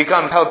 meaning that he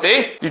becomes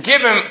healthy, you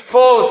give him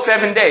full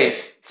 7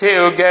 days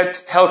to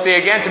get healthy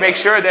again, to make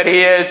sure that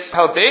he is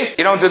healthy.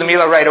 You don't do the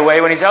milah right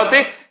away when he's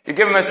healthy. You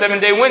give him a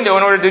 7-day window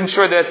in order to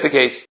ensure that that's the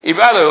case.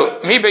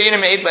 Ibalu, Mi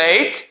Be'inim 8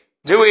 La-8.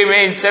 Do we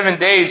mean 7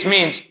 days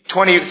means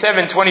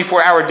 7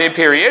 24-hour day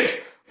periods?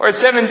 Or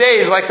 7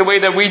 days like the way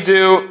that we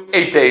do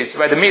 8 days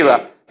by the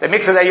Milah. That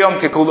makes it a Yom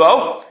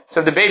Kikulo. So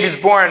if the baby's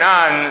born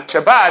on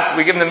Shabbat,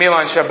 we give him the Milah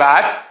on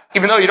Shabbat,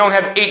 even though you don't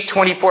have 8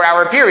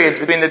 24-hour periods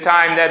between the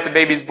time that the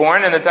baby's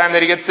born and the time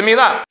that he gets the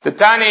Milah. The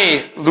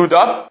Tani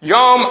Ludav,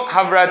 Yom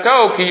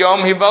Havrato ki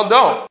Yom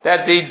Hivaldo.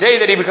 That the day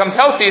that he becomes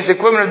healthy is the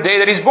equivalent of the day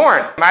that he's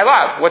born. My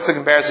love. What's the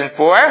comparison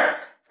for?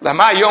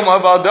 Lama Yom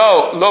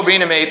Havaldo Lo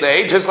B'inim 8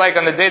 La. Just like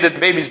on the day that the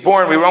baby's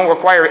born, we won't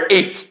require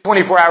 8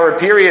 24-hour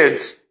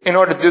periods in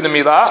order to do the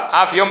milah.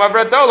 Af Yom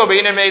Havrato Lo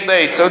B'inim 8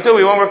 La. So too,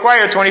 we won't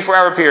require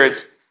 24-hour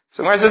periods.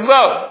 So Gemara says,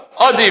 Lo,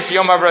 Adif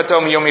Yom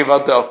Havrato Yom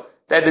Hivaldo.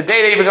 That the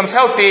day that he becomes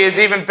healthy is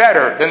even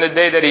better than the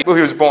day that he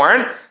was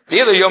born.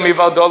 Dila Yom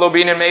Hivaldo Lo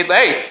B'inim 8 La.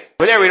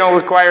 Over there, we don't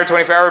require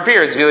 24-hour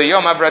periods. Dila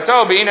Yom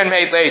Havrato B'inim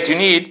 8 La. You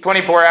need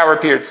 24-hour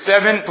periods.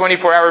 7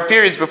 24-hour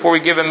periods before we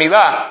give a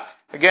milah.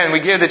 Again, we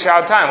give the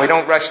child time. We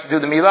don't rush to do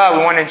the milah.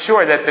 We want to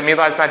ensure that the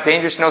milah is not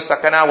dangerous, no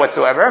sakana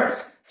whatsoever.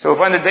 So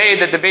if on the day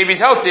that the baby's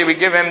healthy, we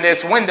give him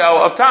this window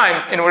of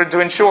time in order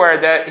to ensure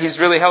that he's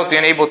really healthy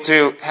and able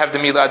to have the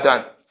milah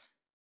done.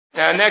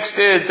 Next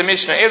is the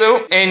Mishnah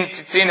Elu, in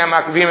tzitzin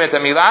ha-makvim et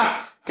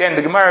ha-milah. Again,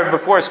 the Gemara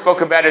before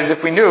spoke about it as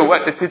if we knew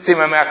what the tzitzim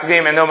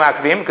ha-makvim and no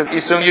makvim, because you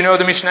assume you know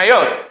the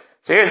Mishnayot.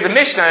 So here's the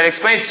Mishnah that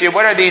explains to you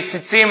what are the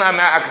tzitzim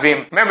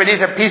ha-ma'akvim. Remember,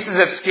 these are pieces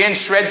of skin,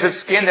 shreds of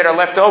skin that are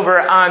left over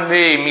on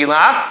the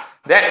milah.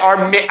 That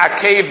are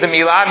me'akev, the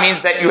milah,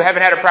 means that you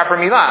haven't had a proper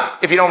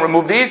milah. If you don't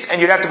remove these, and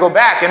you'd have to go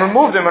back and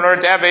remove them in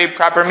order to have a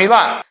proper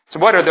milah.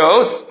 So what are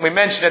those? We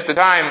mentioned at the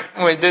time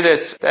when we did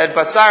this, that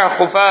basar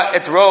chufa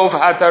et rov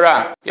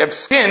hatara. You have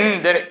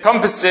skin that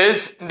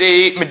encompasses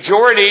the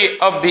majority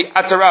of the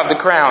atara, of the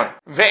crown.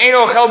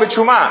 Ve'eno chel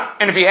b'tshuma.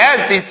 And if he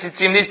has these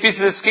tzitzim, these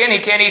pieces of skin, he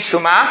can't eat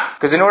shuma,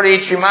 because in order to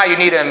eat shuma, you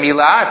need a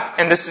milah,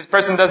 and this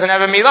person doesn't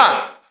have a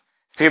milah.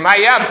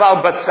 V'maya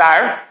bal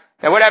basar.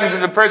 Now what happens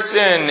if a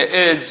person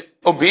is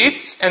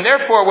obese, and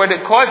therefore what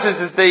it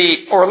causes is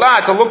the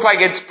orla to look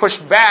like it's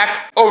pushed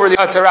back over the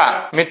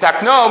atara.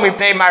 Mitakno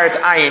mipnei marat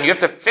ayin. You have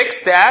to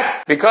fix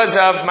that because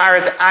of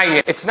marat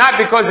ayin. It's not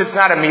because it's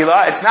not a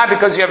milah. It's not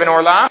because you have an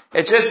orla.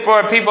 It's just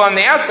for people on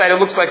the outside, it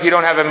looks like you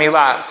don't have a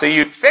milah. So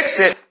you fix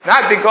it,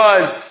 not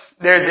because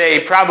there's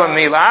a problem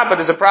milah, but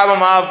there's a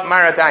problem of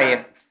marat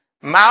ayin.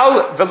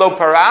 Mal velo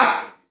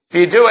para. If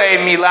you do a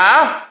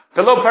milah,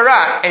 velo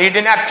para, and you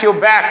did not peel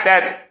back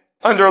that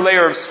under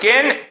layer of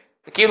skin,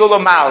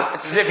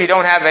 it's as if you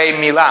don't have a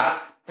milah.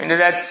 I mean,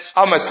 that's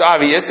almost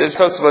obvious, as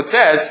Tosafot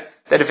says,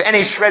 that if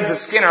any shreds of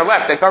skin are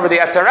left that cover the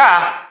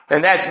atara,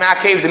 then that's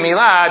ma'akev the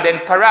milah,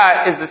 then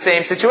para is the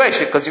same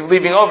situation, because you're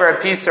leaving over a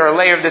piece or a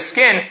layer of the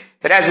skin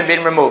that hasn't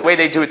been removed. The way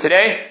they do it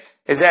today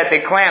is that they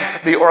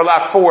clamp the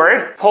orla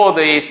forward, pull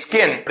the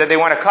skin that they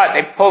want to cut,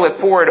 they pull it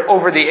forward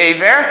over the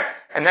aver,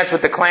 and that's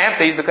what the clamp,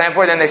 they use the clamp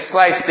for, then they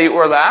slice the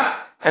orla,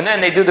 and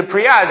then they do the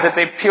priyaz that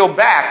they peel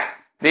back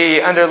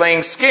the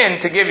underlying skin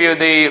to give you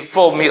the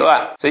full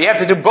milah. So you have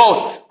to do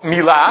both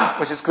milah,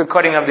 which is the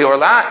cutting of the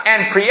orla,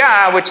 and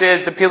priyah, which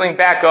is the peeling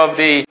back of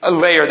the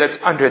layer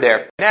that's under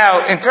there.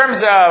 Now, in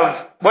terms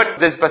of what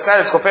this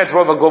basar chofet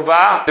rov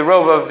agova, the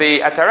rov of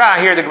the atara,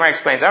 here the Gemara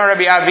explains. Amar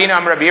Rabbi Avina,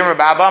 Amar Rabbi Yirmiyah,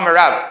 Ba'aba, Amar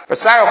Rav.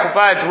 Basar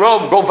chofet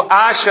rov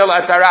gova shel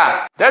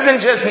atara. Doesn't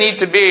just need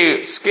to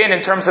be skin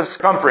in terms of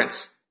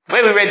circumference. The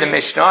way we read the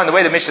Mishnah, and the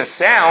way the Mishnah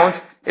sounds,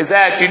 is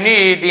that you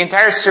need the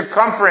entire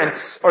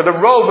circumference, or the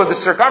rove of the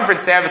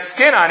circumference to have a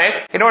skin on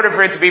it, in order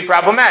for it to be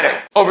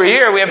problematic. Over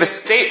here, we have a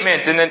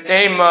statement in the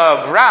name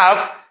of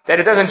Rav, that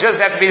it doesn't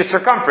just have to be the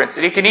circumference,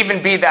 it can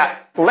even be the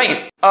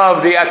length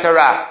of the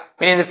atara.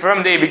 Meaning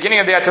from the beginning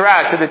of the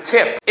atara to the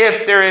tip.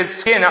 If there is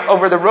skin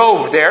over the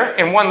rove there,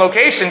 in one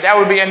location, that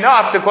would be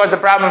enough to cause a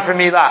problem for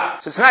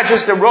milah. So it's not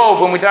just a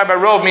rove, when we talk about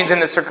rove means in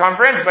the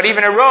circumference, but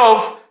even a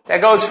rove that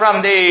goes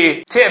from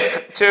the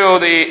tip to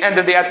the end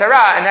of the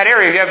atara, in that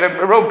area, if you have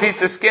a rove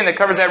piece of skin that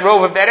covers that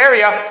rove of that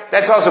area,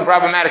 that's also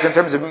problematic in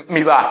terms of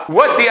milah.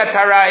 What the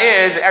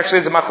atara is, actually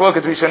is a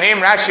machloket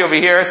rishonim. Rashi over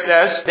here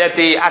says that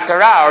the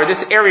atara, or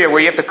this area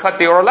where you have to cut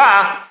the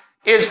orla,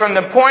 is from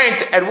the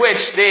point at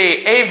which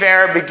the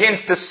aver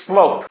begins to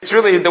slope. It's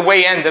really the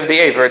way end of the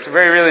aver. It's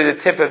really the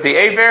tip of the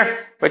aver,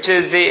 which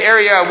is the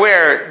area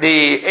where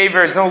the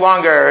aver is no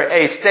longer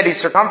a steady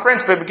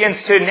circumference, but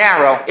begins to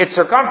narrow its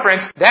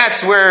circumference.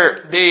 That's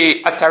where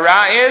the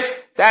atara is.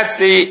 That's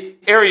the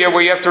area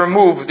where you have to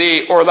remove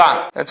the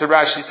orla. That's what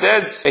Rashi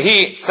says.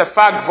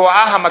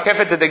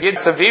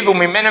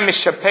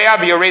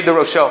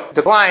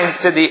 Declines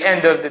to the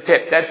end of the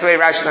tip. That's the way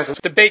Rashi learns.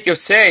 The Beit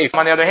Yosef,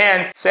 on the other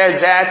hand, says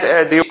that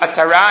the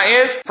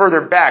atara is further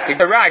back. The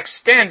atara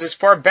extends as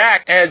far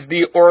back as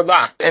the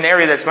orla, an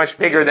area that's much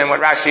bigger than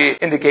what Rashi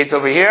indicates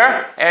over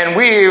here. And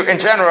we, in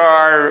general,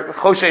 are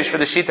choshesh for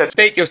the shita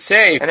Beit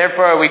Yosef, and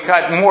therefore we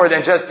cut more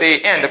than just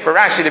the end. For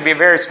Rashi, to be a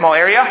very small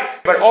area,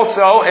 but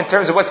also in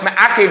terms of what's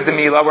ma'akev the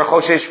milah, we're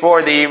choshesh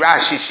for the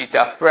Rashi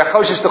shita. We're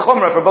choshesh the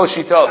chumrah for both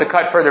shita to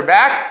cut further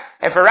back.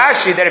 And for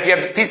Rashi, that if you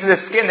have pieces of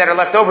skin that are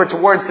left over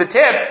towards the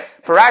tip,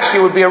 for Rashi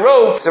it would be a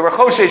rove. So we're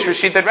choshesh for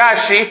shita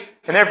Rashi,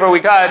 and therefore we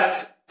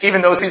cut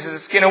even those pieces of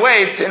skin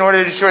away in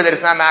order to ensure that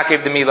it's not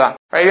ma'akev the milah.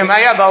 Right?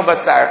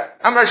 Basar.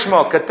 Amar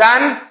Shmo,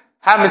 katan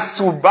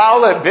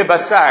ha-misubal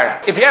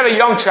bibasar. If you have a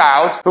young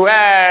child who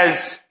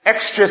has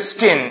extra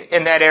skin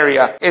in that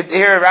area,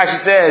 here Rashi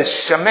says,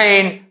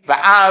 shamein,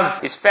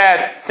 va'av, is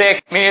fat,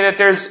 thick, meaning that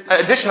there's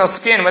additional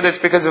skin, whether it's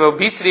because of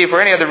obesity or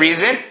for any other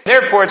reason.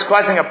 Therefore, it's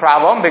causing a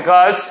problem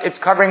because it's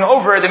covering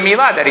over the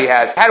milah that he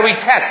has. How do we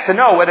test to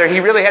know whether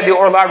he really had the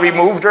orla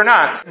removed or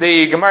not?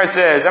 The Gemara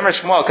says, Amar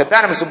Shmuel,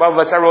 Katan Mesubal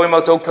Basar Roim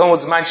Oto Kol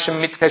Zman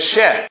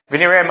Shemitkasheh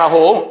V'nirei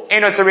Mahul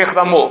Eino Tzarich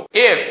Lamul.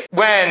 If,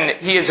 when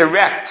he is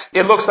erect,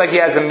 it looks like he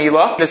has a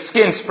milah, the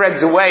skin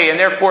spreads away, and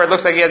therefore it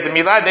looks like he has a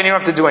milah, then you don't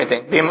have to do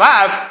anything.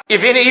 B'imlav,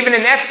 if even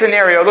in that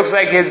scenario it looks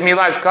like his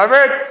milah is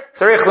covered,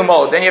 Tzarich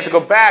Lamul, then you have to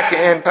go back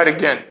and cut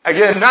again.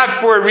 Again, not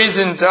for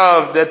reasons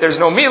of that there's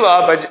no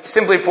milah, but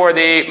simply for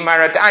the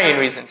marat ayin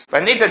reasons.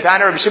 V'nita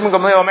Tana Rabbi Shimon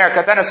Gamliel Omer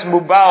Katan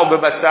Mesubal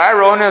B'Basar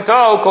Roim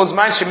Oto Kol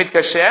Zman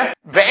Shemitkasheh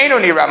Ve'eino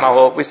Nira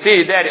Mahul. We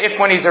see that if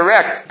when he's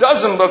erect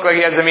doesn't look like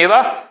he has a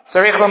milah,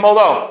 Tzarich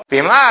Lamolo.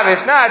 B'imlav,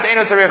 if not,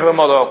 Eino Tzarich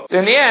Lamolo.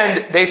 In the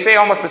end, they say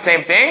almost the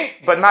same thing,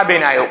 but ma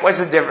beinayu. What's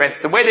the difference?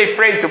 The way they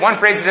phrased it, one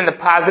phrased it in the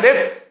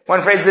positive,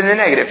 one phrased it in the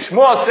negative.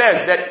 Shmuel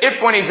says that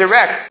if when he's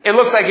erect, it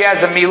looks like he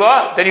has a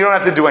milah, then you don't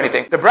have to do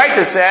anything. The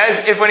Breita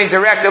says, if when he's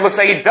erect, it looks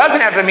like he doesn't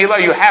have a milah,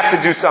 you have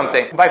to do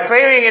something. By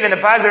framing it in the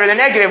positive or the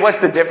negative, what's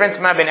the difference?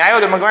 Ma beinayu,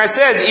 the Gemara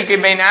says, Ike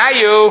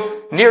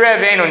beinayu, nireh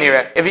ve'enu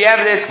nireh. If you have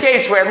this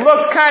case where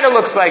it kind of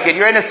looks like it,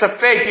 you're in a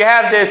safek, you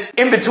have this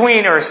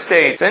in-betweener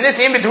state. So in this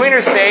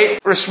in-betweener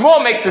state,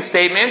 Shmuel makes the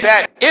statement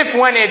that if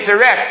when it's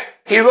erect,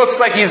 he looks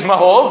like he's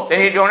mahol,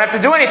 then you don't have to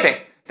do anything.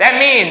 That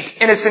means,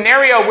 in a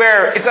scenario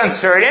where it's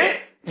uncertain,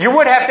 you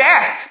would have to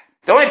act.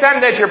 The only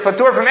time that you're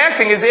patur from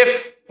acting is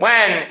if,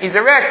 when he's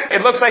erect,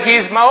 it looks like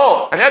he's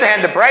ma'ol. On the other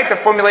hand, the Breita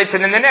formulates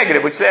it in the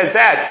negative, which says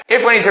that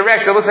if when he's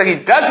erect, it looks like he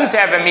doesn't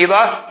have a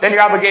milah, then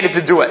you're obligated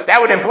to do it.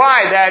 That would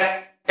imply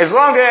that as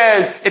long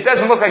as it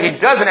doesn't look like he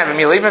doesn't have a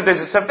milah, even if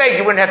there's a safek,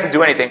 you wouldn't have to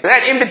do anything. But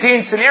that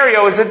in-between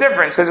scenario is the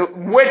difference, because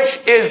which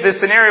is the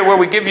scenario where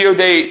we give you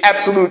the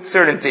absolute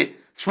certainty?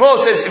 Shmuel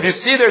says, if you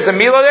see there's a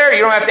milah there,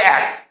 you don't have to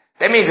act.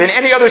 That means in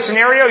any other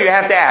scenario, you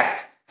have to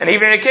act. And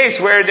even in a case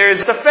where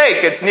there's a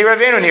fake, it's nira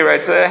v'eno nira,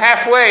 it's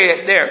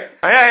halfway there.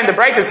 And the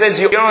Braita says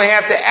you only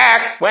have to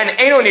act when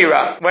eno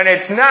nira. When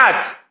it's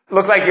not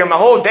look like you're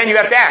mahol, then you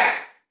have to act.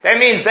 That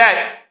means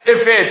that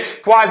if it's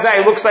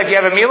quasi looks like you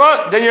have a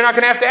milah, then you're not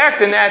going to have to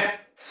act in that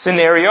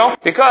scenario,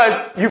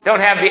 because you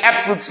don't have the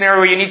absolute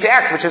scenario where you need to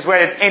act, which is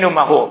where it's eno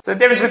mahol. So the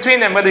difference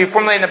between them, whether you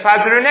formulate in the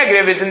positive or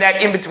negative, is in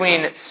that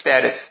in-between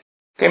status.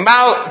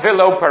 Mal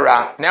velo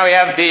para. Now we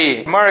have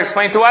the Gemara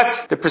explain to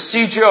us the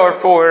procedure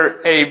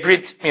for a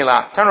Brit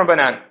Milah. Tanu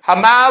Banan.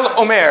 Hamal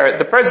Omer,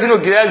 the person who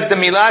does the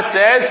Milah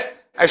says,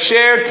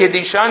 Asher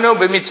kedishano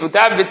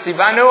b'mitzvotav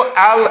v'tzivano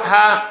al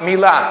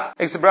ha-milah.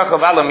 Makes the bracha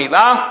of al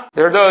ha-milah.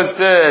 There are those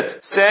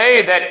that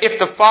say that if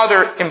the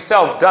father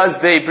himself does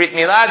the Brit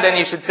Milah, then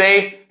you should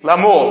say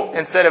lamul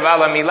instead of al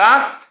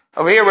ha-milah.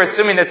 Over here we're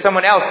assuming that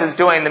someone else is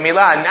doing the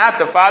milah, not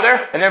the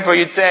father, and therefore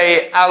you'd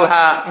say al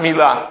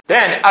ha-milah.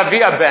 Then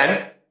Avia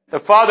ben, the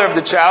father of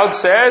the child,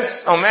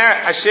 says, Omer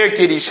asher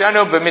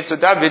kirishano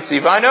b'mitzvotav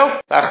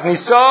v'tzivano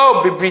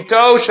lachniso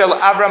b'brito shel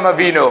Avram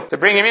Avinu, to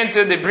bring him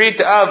into the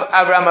brit of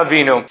Avram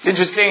Avinu. It's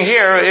interesting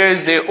here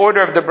is the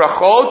order of the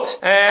brachot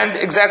and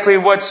exactly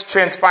what's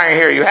transpiring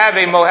here. You have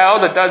a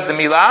mohel that does the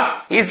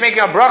milah. He's making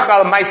a bracha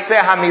al maaseh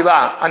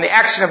ha-milah, on the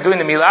action of doing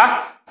the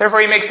milah.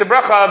 Therefore, he makes the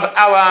bracha of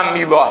ala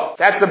milah.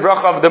 That's the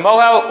bracha of the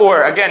mohel,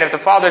 or again, if the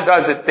father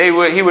does it, he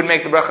would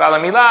make the bracha ala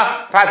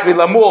milah, possibly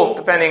lamul,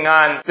 depending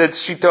on the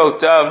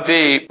shitot of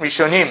the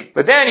rishonim.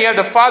 But then you have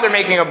the father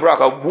making a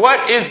bracha.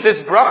 What is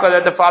this bracha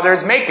that the father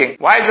is making?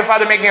 Why is the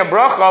father making a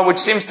bracha, which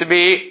seems to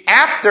be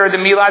after the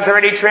milah has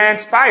already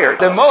transpired?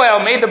 The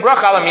mohel made the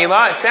bracha ala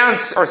milah. It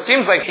sounds, or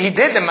seems like he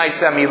did the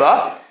maaseh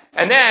milah.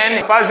 And then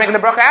the father's making the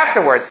bracha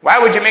afterwards. Why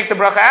would you make the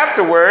bracha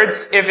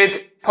afterwards if it's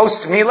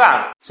post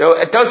milah? So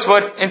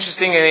Tosfot,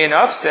 interestingly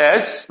enough,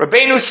 says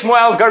Rabbeinu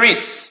Shmuel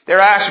Garis. The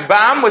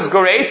Rashbam was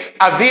Gares,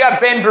 Avia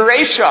ben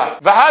Bereisha,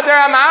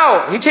 V'hadar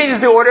Amal. He changes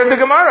the order of the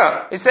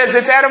Gemara. He says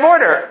it's out of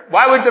order.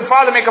 Why would the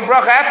father make a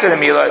bracha after the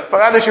milah? The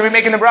father should be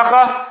making the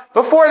bracha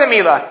before the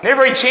milah.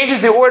 Therefore, he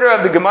changes the order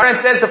of the Gemara and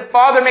says the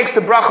father makes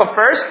the bracha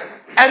first,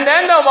 and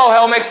then the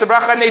mohel makes the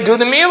bracha and they do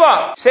the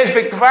milah. It says,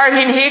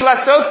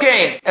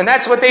 and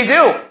that's what they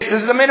do. This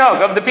is the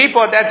minhag of the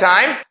people at that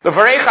time. The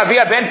varech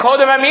avia ben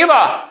kodem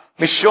ha-milah.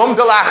 Mishum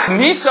de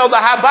lachniso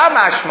lahaba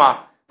mashma.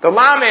 The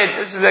lamed,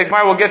 this is a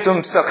Gemara, we'll get to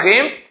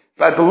Psachim,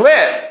 but the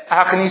lit,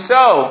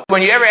 hachniso,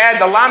 when you ever add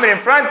the lamed in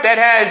front, that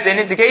has an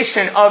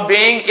indication of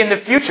being in the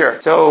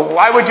future. So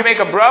why would you make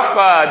a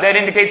bracha that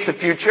indicates the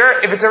future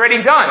if it's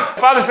already done? If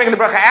the father's making the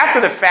bracha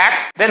after the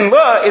fact, then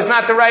la is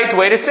not the right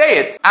way to say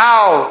it.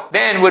 Al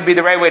then would be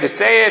the right way to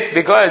say it,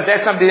 because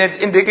that's something that's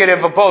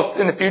indicative of both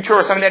in the future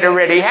or something that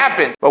already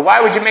happened. But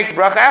why would you make the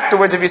bracha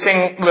afterwards if you're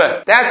saying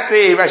la? That's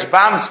the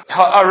Rashbam's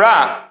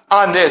ha'ara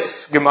on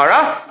this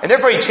Gemara, and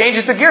therefore he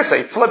changes the girsa.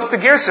 He flips the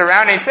girsa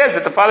around and he says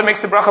that the father makes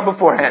the bracha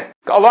beforehand.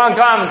 Along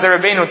comes the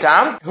Rabbeinu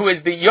Tam, who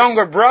is the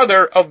younger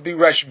brother of the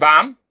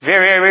Rashbam.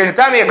 Rabbeinu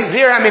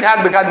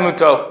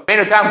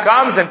Tam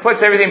comes and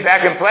puts everything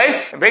back in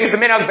place, and brings the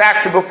minhag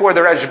back to before the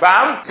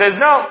Rashbam. Says,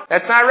 no,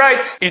 that's not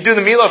right. You do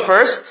the milah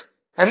first,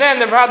 and then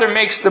the father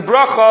makes the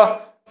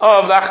bracha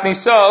of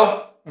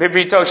lachniso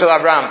b'brito shel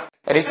Avram.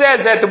 And he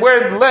says that the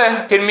word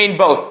le can mean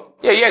both.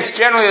 Yes,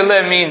 generally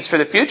le means for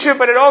the future,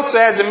 but it also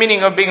has a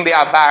meaning of being the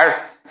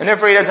avar, and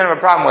therefore he doesn't have a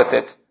problem with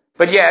it.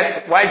 But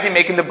yet, why is he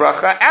making the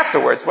bracha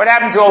afterwards? What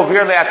happened to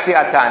ovir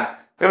le'asiyatan?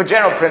 We have a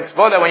general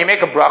principle that when you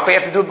make a bracha, you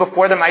have to do it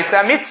before the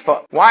maaseh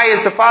mitzvah. Why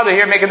is the father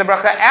here making the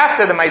bracha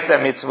after the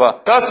maaseh mitzvah?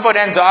 Tosafot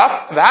ends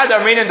off, V'had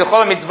amrinin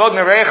d'chol mitzvot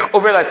mevarech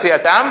over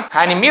l'asiyatam,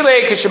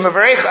 hanimile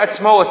kishemevarech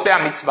atzmo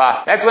oseh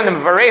mitzvah. That's when the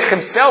mevarech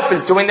himself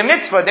is doing the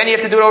mitzvah, then you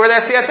have to do it over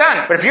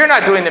l'asiyatan. But if you're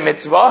not doing the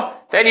mitzvah,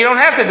 then you don't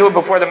have to do it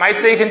before the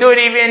maaseh, you can do it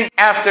even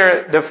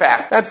after the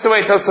fact. That's the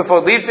way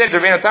Tosafot leaves it.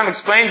 Rabbeinu Tam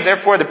explains,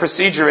 therefore the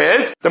procedure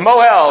is, the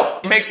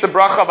mohel makes the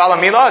bracha of ala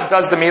milah,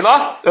 does the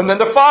milah, and then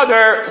the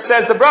father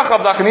says the bracha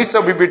of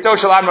lachniso b'brito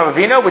shel Avram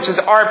Avinu, which is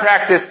our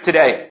practice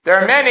today. There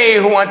are many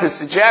who want to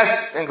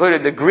suggest,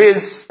 including the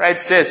Griz,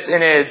 writes this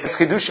in his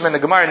Chidushim and the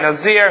Gemara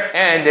Nazir,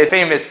 and a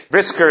famous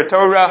Brisker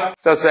Torah,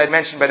 it's also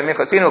mentioned by the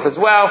Minchas Chinuch as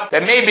well,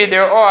 that maybe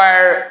there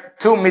are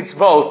two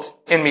mitzvot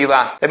in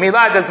milah. The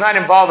milah does not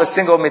involve a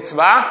single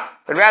mitzvah,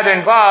 but rather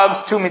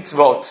involves two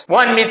mitzvot.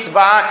 One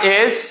mitzvah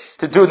is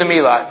to do the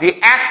milah. The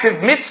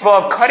active mitzvah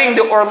of cutting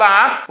the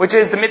orla, which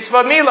is the mitzvah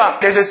of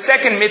milah. There's a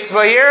second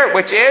mitzvah here,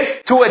 which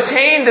is to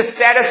attain the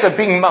status of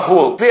being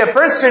mahul. Be a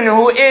person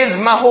who is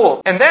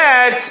mahul. And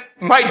that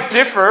might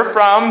differ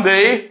from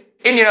the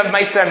Indian of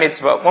maaseh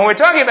mitzvah. When we're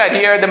talking about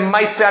here, the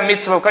maaseh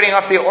mitzvah of cutting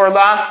off the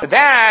orla,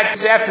 that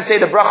you have to say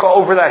the bracha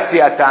over the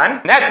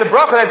asiyatan. And that's the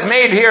bracha that's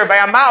made here by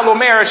Amal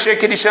Omer Asher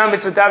Kedishon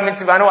Mitzvotav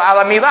Mitzvano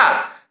Ala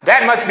Milah.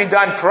 That must be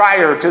done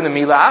prior to the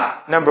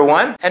milah, number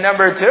one. And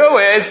number two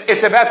is,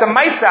 it's about the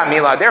maisa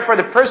milah. Therefore,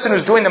 the person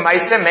who's doing the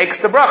maisa makes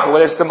the bracha,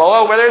 whether it's the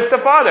moel, whether it's the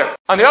father.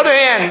 On the other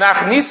hand,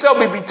 nachniso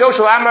b'bito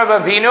shel Avram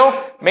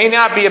Avinu may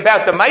not be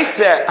about the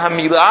maisa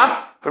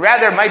hamilah, but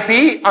rather it might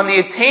be on the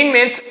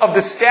attainment of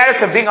the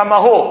status of being a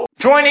mahol.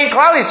 Joining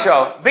Klal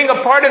Yisrael, being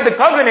a part of the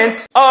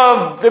covenant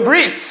of the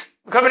Brit.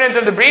 The covenant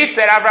of the Brit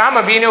that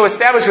Avraham Avinu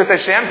established with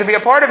Hashem, to be a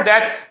part of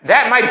that,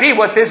 that might be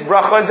what this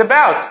bracha is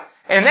about.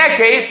 In that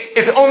case,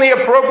 it's only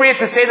appropriate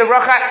to say the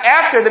bracha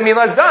after the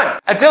milah is done.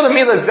 Until the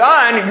milah is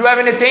done, you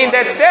haven't attained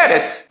that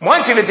status.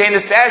 Once you've attained the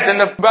status, then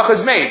the bracha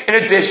is made. In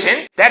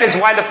addition, that is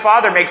why the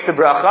father makes the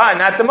bracha and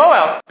not the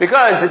moel.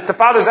 Because it's the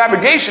father's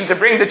obligation to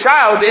bring the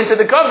child into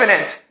the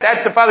covenant.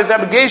 That's the father's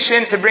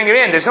obligation to bring it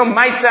in. There's no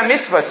maisa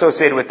mitzvah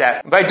associated with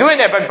that. By doing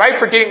that, by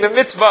bifurcating the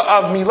mitzvah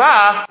of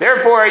milah,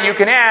 therefore you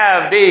can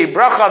have the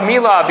bracha of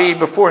milah be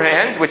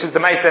beforehand, which is the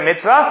maisa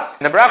mitzvah,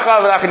 and the bracha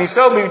of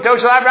lachniso b'mito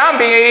shel Avraham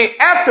be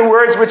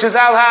afterwards, which is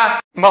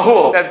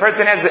al-ha-mahul. That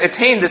person has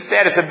attained the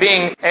status of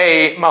being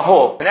a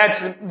mahul. And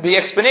that's the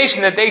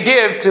explanation that they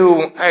give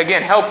to,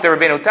 again, help the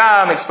Rabbeinu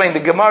Tam, explain the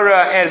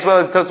Gemara, as well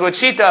as Tosfot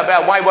Shita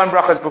about why one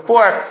bracha is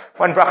before,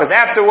 one bracha is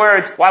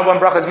afterwards, why one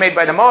bracha is made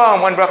by the moel,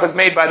 and one bracha is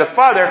made by the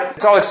father.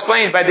 It's all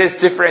explained by this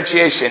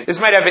differentiation. This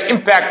might have an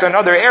impact on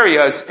other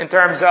areas in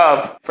terms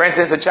of, for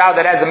instance, a child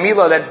that has a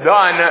milah that's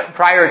done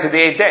prior to the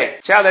 8th day.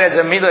 A child that has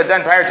a milah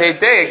done prior to the 8th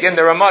day, again,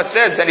 the Ramah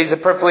says that he's a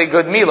perfectly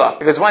good milah.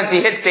 Because once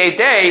he hits the 8th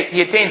day,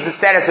 he attains the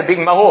status of being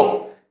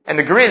mahul. And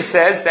the Griz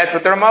says that's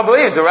what the Ramah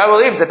believes. The Ramah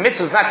believes that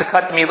mitzvah is not to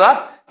cut the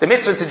milah. The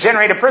mitzvah is to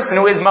generate a person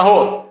who is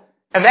mahul.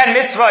 And that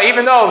mitzvah,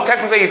 even though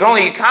technically you can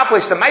only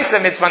accomplish the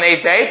maisa mitzvah on the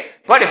 8th day,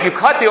 but if you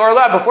cut the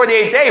orla before the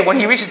 8th day, when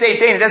he reaches the 8th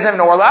day and he doesn't have an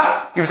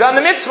orla, you've done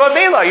the mitzvah of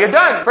milah. You're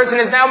done. The person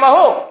is now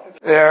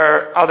mahul.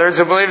 There are others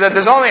who believe that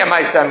there's only a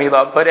maisa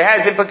milah, but it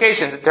has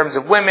implications in terms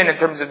of women, in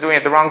terms of doing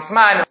it the wrong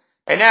zman.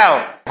 And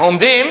now,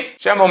 homdim,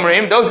 shem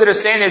omrim, those that are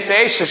staying, they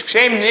say,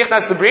 sheshem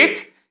nichnas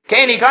lebrit,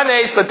 kein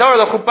ikanes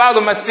l'torah l'chuppah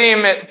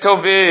l'masim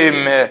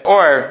tovim,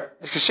 or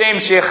Shem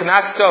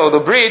shechnasto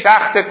lebrit,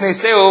 kach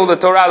techniseu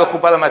l'torah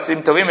l'chuppah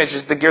l'masim tovim, which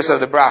is the gears of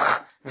the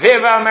brach.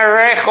 Viva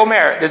merech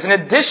omer. There's an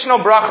additional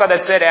bracha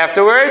that's said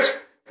afterwards,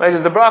 which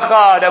is the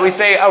bracha that we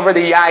say over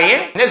the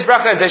yayin. This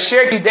bracha is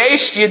asher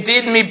kidesh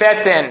yedid mi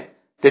beten.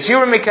 That you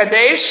were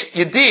mikadesh,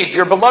 yedid,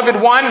 your beloved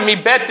one,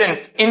 mi beten,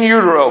 in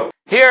utero.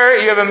 Here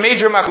you have a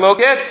major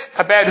machloket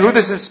about who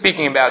this is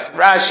speaking about.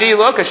 Rashi,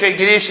 look, asher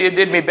kidesh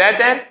yedid mi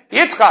beten.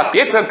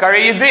 Yitzchak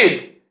kari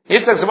yedid.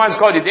 Yitzchak is the one who's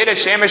called yedid,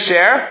 Hashem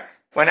asher.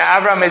 When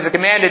Avram is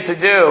commanded to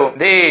do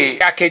the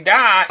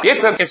Akedah,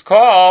 Yitzchak is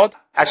called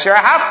Asher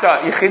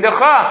Hafta,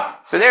 Yichidecha.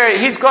 So there,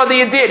 he's called the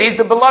Yedid, he's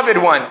the beloved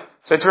one.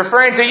 So it's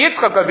referring to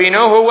Yitzchak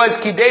Avinu, who was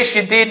Kidesh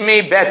Yedid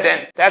Mi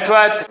Beten. That's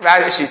what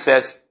Rashi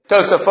says.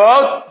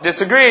 Tosafot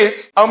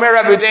disagrees. Omer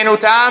Rabbeinu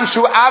Tam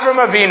Shu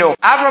Avram Avinu.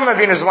 Avram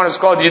Avinu is the one who's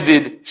called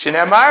Yedid.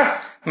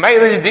 Shinemar,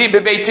 Meili Yedid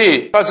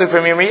Bebeiti. Pasuk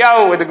from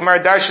Yirmiyahu, where the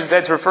Gemara Darshan says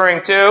it's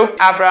referring to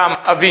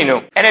Avram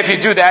Avinu. And if you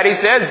do that, he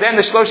says, then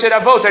the Shloshet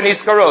Avot are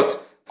Niskarot.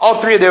 All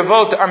three of the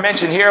Avot are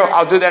mentioned here.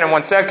 I'll do that in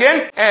 1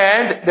 second.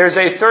 And there's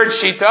a third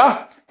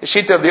Shita, the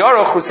Shita of the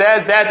Aruch, who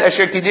says that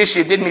Asher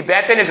Kidish Yedid Mi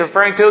Beten is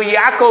referring to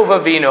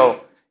Yaakov Avinu.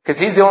 Because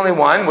he's the only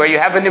one where you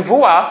have a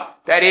Nevuah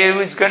that he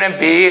was going to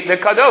be the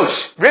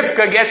Kadosh.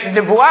 Rivka gets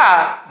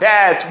Nevuah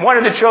that one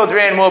of the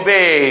children will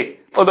be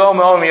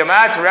Odom Om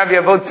Yamat, Rabbi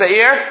Avot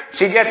Tzair.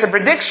 She gets a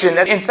prediction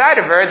that inside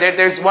of her, that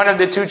there's one of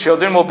the two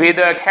children will be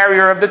the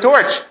carrier of the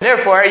torch.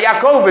 Therefore,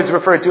 Yaakov is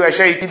referred to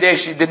Asher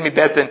Kidish Yedid Mi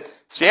Beten.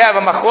 So you have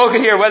a machloka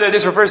here, whether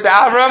this refers to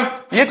Avram,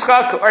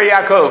 Yitzchak, or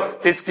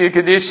Yaakov. This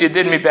Kiddush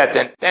Yedid Mi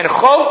Beten. Then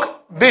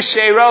Chok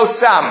B'Sheiro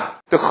Sam.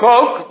 The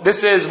Chok,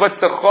 this is, what's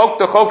the Chok?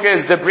 The Chok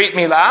is the Brit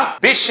Milah.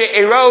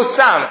 B'Sheiro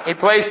Sam. He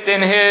placed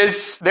in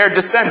their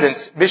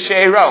descendants.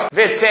 B'Sheiro.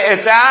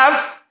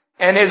 V'Tze'etzav,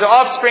 and his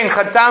offspring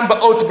Chatam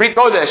Ba'ot Brit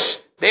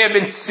Kodesh. They have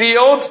been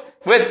sealed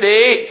with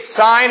the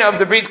sign of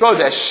the Brit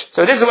Kodesh.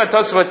 So this is what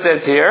Tosfot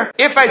says here.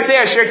 If I say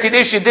Asher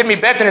Kiddush Yedid Mi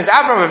Beten is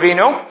Avram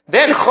Avinu,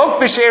 then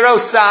Chok B'Sheiro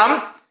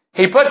Sam,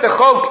 he put the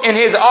Chok in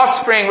his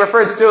offspring,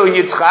 refers to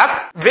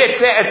Yitzchak.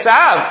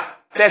 V'Tze'etzav.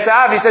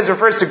 Tzetzav, he says,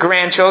 refers to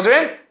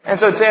grandchildren. And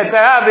so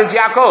Tzetzav is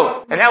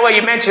Yaakov. And that way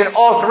you mention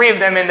all three of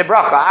them in the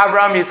bracha.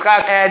 Avram,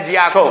 Yitzchak, and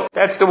Yaakov.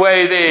 That's the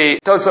way the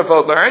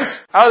Tosafot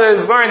learns.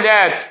 Others learn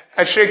that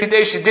Asher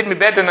Kidesh Yedid Mi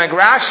Beten like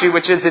Rashi,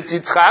 which is it's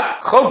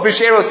Yitzchak. Chok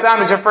B'Sheiro Sam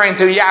is referring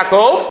to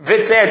Yaakov.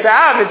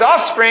 V'Tzetzav, his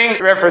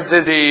offspring,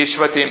 references the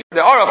Shvatim.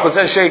 The Aruch, who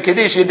says Asher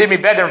Kidesh Yedid Mi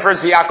Beten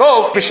refers to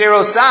Yaakov.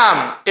 B'Sheiro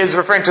Sam is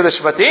referring to the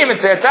Shvatim. And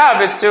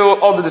Tzetzav is to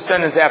all the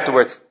descendants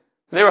afterwards.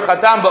 They were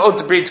Chatam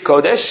Ba'ot Brit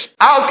Kodesh.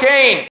 Al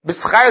Kain,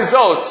 B'schar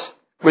Zot.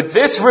 With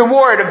this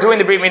reward of doing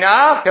the Brit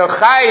Minah,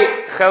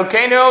 Kelchai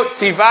Chelkenu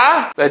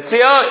Tziva,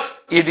 Letzil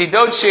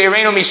Yedidot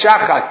She'erenu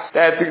Mishachat.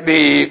 That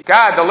the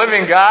God, the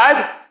living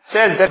God,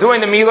 says that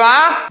doing the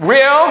Milah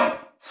will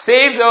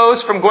save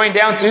those from going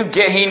down to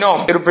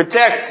Gehinom. It will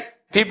protect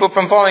people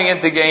from falling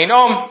into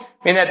Gehinom.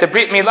 meaning that the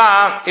Brit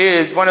Milah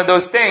is one of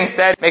those things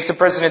that makes a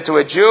person into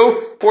a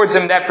Jew, affords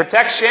him that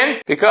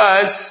protection,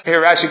 because,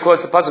 here Rashi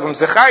quotes the pasuk from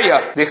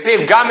Zechariah,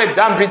 Dichtiv gamet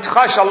dam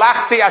britcha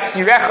shalachti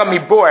asirecha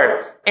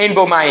mibor. Ein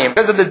bo mayim.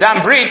 Because of the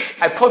dam brit,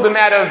 I pulled them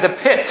out of the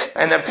pit,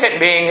 and the pit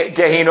being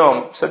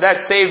Gehinom. So that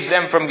saves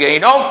them from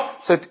Gehinom.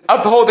 So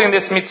upholding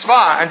this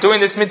mitzvah and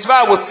doing this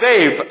mitzvah will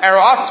save our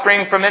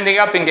offspring from ending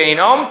up in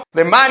Gehinom.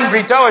 Leman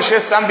brito asher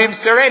sam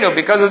b'bserenu,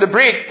 because of the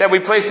brit that we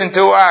place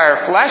into our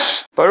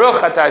flesh. Baruch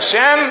atah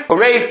Hashem,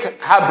 koreit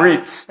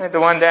habrit. The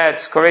one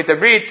that's koreit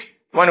habrit,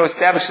 one who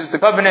establishes the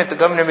covenant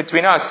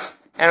between us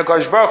and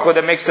HaKadosh Baruch Hu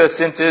that makes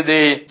us into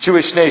the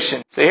Jewish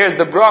nation. So here's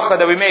the bracha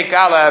that we make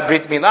ala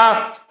Brit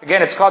Milah.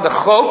 Again, it's called a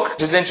chok,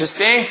 which is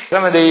interesting.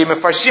 Some of the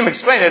Mefarshim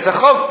explain it's a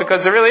chok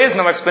because there really is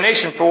no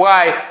explanation for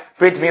why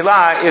Brit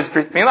Milah is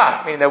Brit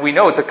Milah. Meaning that we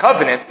know it's a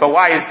covenant, but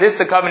why is this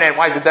the covenant?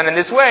 Why is it done in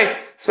this way?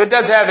 So it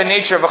does have a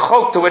nature of a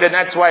chok to it, and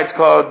that's why it's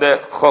called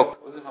the chok.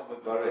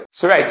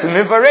 So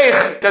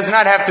Mivarech does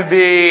not have to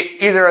be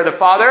either the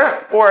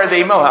father or the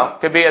mohel.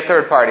 It could be a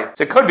third party.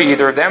 So it could be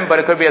either of them, but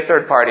it could be a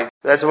third party.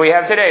 That's what we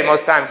have today.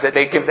 Most times that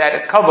they give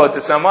that kavod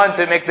to someone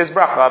to make this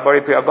bracha,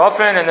 bari pri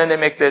agofen, and then they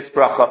make this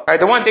bracha. Alright,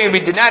 the one thing we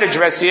did not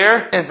address here,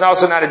 and it's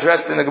also not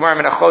addressed in the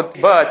Gemara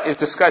Menachot, but is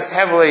discussed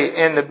heavily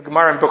in the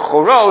Gemara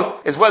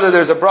Bechorot, is whether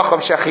there's a bracha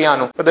of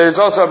shechianu. But there's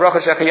also a bracha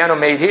of shechianu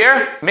made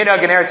here.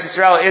 Minhag in Eretz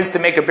Yisrael is to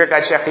make a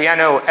birkat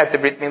shechianu at the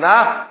Brit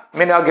Milah.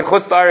 Minhag in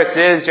Chutz La'aretz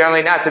is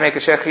generally not to make a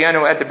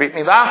shechianu at the Brit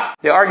Milah.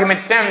 The argument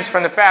stems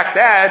from the fact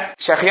that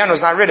shechianu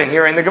is not written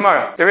here in the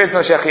Gemara. There is no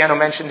shechianu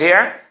mentioned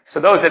here. So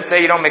those that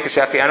say you don't make a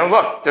shechianu,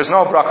 look, there's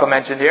no bracha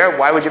mentioned here.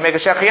 Why would you make a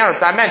shechianu?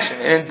 It's not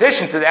mentioned. In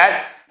addition to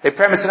that, they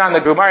premise it on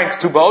the Gemara in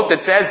Ketubot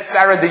that says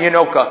tzara de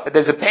Yinoka, that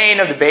there's a pain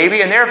of the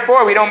baby, and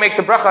therefore we don't make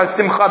the bracha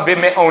simcha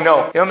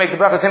b'me'ono. You don't make the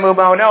bracha simcha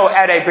b'me'ono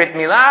at a Brit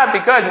Milah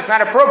because it's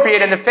not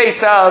appropriate in the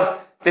face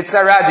of the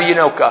tzara de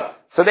Yinoka.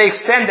 So they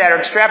extend that or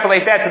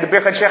extrapolate that to the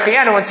Birkat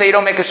Shechianu and say you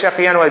don't make a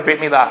Shechianu at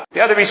Brit Milah.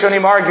 The other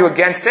Rishonim argue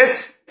against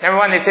this. Number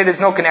one, they say there's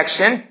no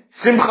connection.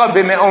 Simcha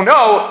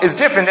b'me'ono is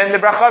different than the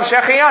bracha of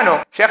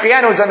Shechianu.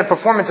 Shechianu is on the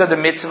performance of the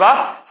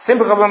mitzvah.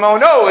 Simcha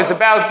b'me'ono is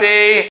about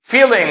the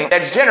feeling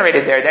that's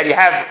generated there, that you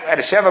have at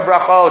a Sheva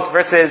brachot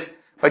versus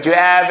what you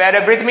have at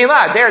a Brit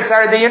Milah. There,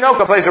 Tzara de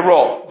Yinoka plays a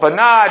role, but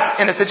not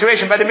in a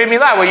situation by the Brit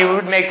Milah where you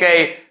would make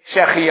a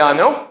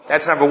Shechianu.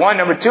 That's number one.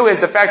 Number two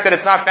is the fact that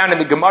it's not found in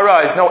the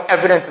Gemara is no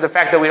evidence of the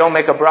fact that we don't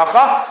make a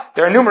bracha.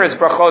 There are numerous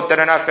brachot that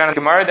are not found in the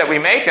Gemara that we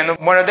make, and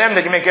one of them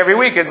that you make every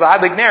week is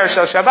Lahadlik Ner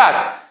Shel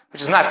Shabbat,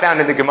 which is not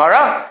found in the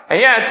Gemara, and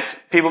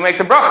yet people make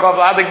the bracha of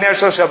Lahadlik Ner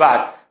Shel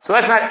Shabbat. So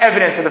that's not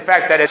evidence of the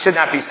fact that it should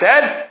not be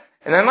said.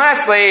 And then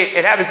lastly,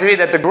 it happens to be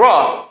that the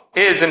Gra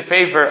is in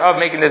favor of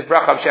making this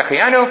bracha of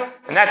Shechianu,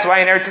 and that's why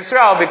in Eretz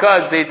Yisrael,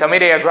 because the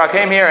Talmidei Agra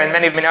came here and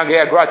many of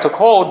Minhagei Agra took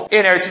hold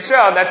in Eretz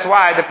Yisrael, that's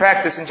why the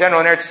practice in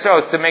general in Eretz Yisrael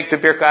is to make the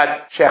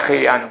Birkat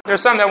Shechianu.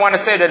 There's some that want to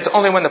say that it's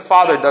only when the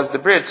father does the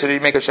Brit, so you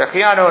make a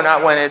Shechianu,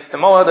 not when it's the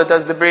Moel that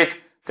does the Brit.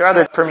 There are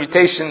other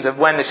permutations of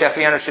when the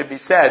Shechianu should be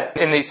said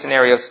in these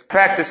scenarios.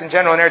 Practice in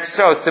general in Eretz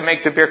Yisrael is to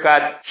make the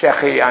Birkat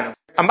Shechianu.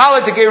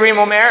 Amala to Gerim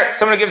Omer,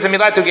 someone who gives a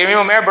milah to Gerim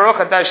Omer, Baruch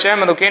Atah Hashem,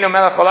 Elokeinu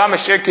melech olam,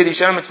 asher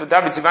kiddishanu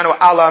mitzvotav v'tzivanu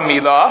ala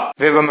milah,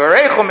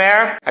 v'vamerech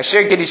Omer,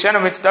 asher kiddishanu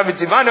mitzvotav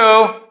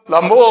v'tzivanu,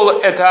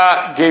 lamul et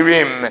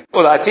ha-gerim,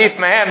 ulatif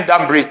mehem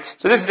dam brit.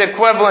 So this is the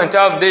equivalent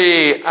of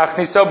the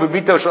achniso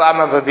b'bito shel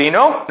Avraham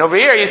Avinu. And over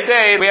here you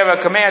say, we have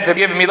a command to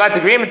give a milah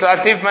to Gerim, to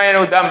latif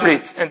mehem dam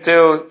brit, and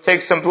to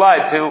take some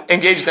blood to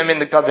engage them in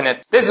the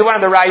covenant. This is one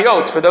of the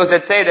rayot for those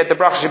that say that the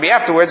bracha should be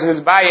afterwards, because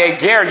by a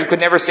ger you could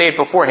never say it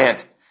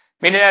beforehand.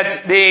 Meaning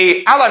that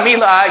the ala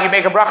milah, you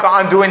make a bracha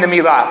on doing the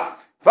milah.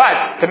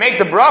 But to make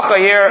the bracha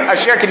here,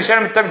 asher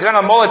kiddishanu mitzvotav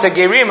v'tzivanu molet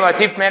gerim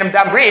latif mehem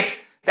dam brit,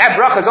 that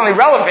bracha is only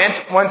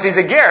relevant once he's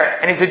a ger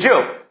and he's a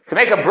Jew. To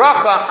make a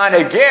bracha on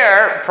a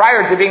ger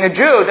prior to being a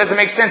Jew doesn't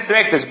make sense to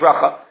make this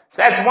bracha.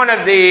 So that's one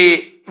of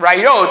the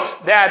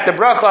rayot that the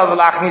bracha of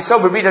lachniso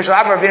b'bito shel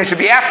Avraham Avinu should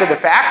be after the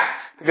fact.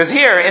 Because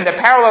here, in the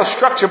parallel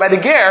structure by the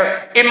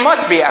ger, it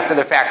must be after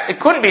the fact. It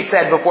couldn't be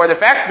said before the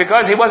fact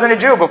because he wasn't a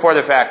Jew before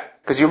the fact.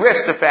 Because you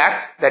risk the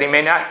fact that he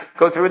may not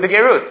go through with the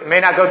gerut. It may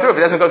not go through. If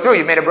it doesn't go through,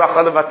 you made a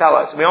bracha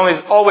levatala. So we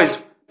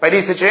always, by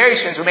these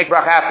situations, we make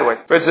bracha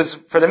afterwards. For instance,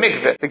 for the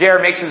mikveh, the ger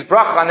makes his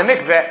bracha on the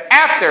mikveh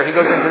after he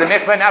goes into the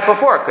mikveh, not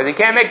before, because he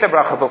can't make the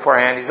bracha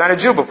beforehand. He's not a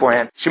Jew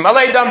beforehand.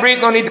 Shimalei dam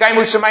brit no need gaimu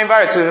shemayim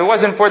varetz. So if it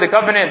wasn't for the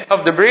covenant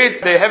of the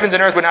brit, the heavens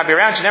and earth would not be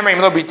around. Shnemer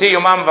imlo briti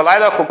yomam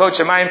v'layla chukot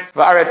shemayim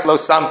v'aretz lo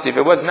samti. If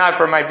it was not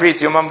for my brit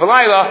yomam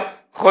v'layla,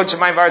 Chod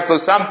Shemayim V'aretz Lo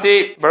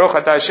Samti, Baruch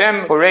Atah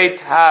Hashem, Koreit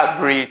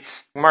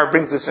HaBrit. Gemara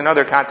brings this in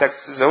other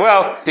contexts as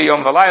well.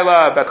 Yom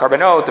V'Layla, about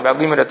Karbanot, about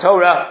Limud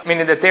Torah,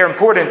 meaning that they're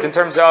important in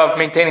terms of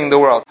maintaining the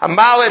world.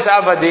 Hamalet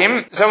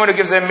Avadim, someone who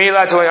gives a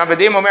milah to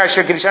Avadim, Omer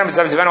Asher Kiddishanu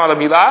Mitzvotav V'tzivanu Ala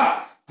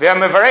Milah,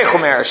 והמברך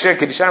אומר, אשר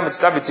קידשנו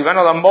מצטב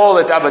וציוונו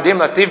למול את עבדים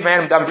להטיב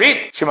מהם דם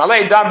ברית, שמלא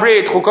דם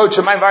ברית חוקות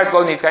שמיים וארץ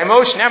לא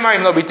נתקיימו, שנאמר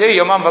אם לא ביתי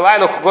יומם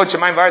ולילה חוקות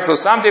שמיים וארץ לא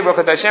שמתי,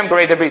 ברוכת Hashem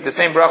great ברית, the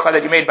same bracha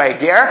that you made by a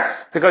ger,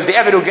 because the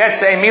Eved who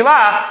gets a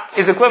milah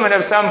is equivalent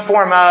of some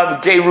form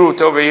of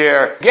gerut over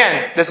here.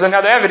 Again, this is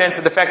another evidence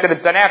of the fact that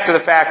it's done after the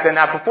fact and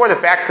not before the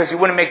fact, because you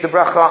wouldn't make the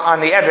bracha on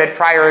the Eved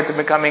prior to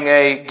becoming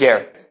a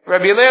ger.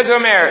 Rabbi Eliezer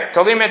Omer,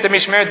 tolim et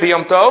mishmeret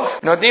b'Yom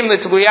Tov, nodim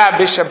l'tluya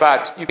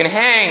b'Shabbat. You can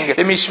hang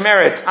the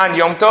mishmeret on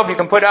Yom Tov, you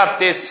can put up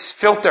this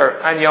filter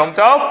on Yom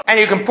Tov, and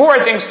you can pour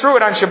things through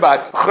it on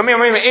Shabbat. Chachamim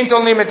אומרים, אין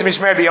תולים את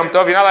המשמרת ביום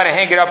טוב, you're not allowed to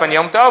hang it up on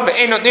Yom Tov,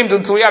 ואין נותנים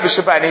l'tluya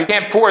b'Shabbat, and you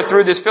can't pour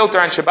through this filter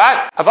on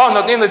Shabbat, אבל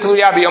נותנים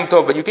l'tluya b'Yom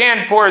Tov, but you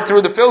can pour it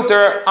through the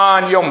filter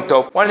on Yom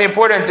Tov. One of the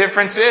important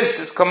differences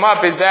has come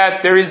up is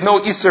that there is no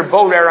Isser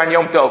Borer on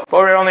Yom Tov.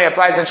 Borer only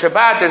applies on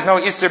Shabbat, there's no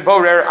Isser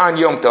Borer on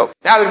Yom Tov.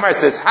 Now the Gemara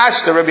says,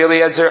 Hashta Rabbi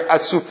Eliezer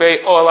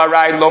Asufei Ol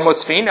Arai Lo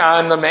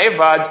Mosfina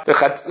Lamevad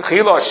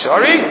Chilo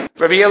Shari.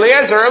 Rabbi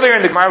Eliezer earlier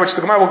in the Gemara, which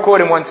the Gemara will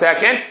quote in 1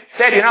 second,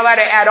 said you're not allowed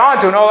to add on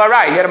to an Ol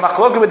Arai. He had a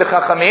machloket with the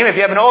Chachamim. If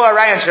you have an Ol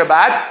Arai on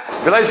Shabbat,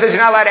 Rabbi Eliezer says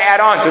you're not allowed to add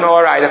on to an Ol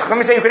Arai. The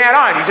Chachamim say you can add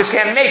on, you just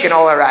can't make an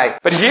Ol Arai.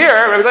 But here,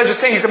 Rabbi Eliezer is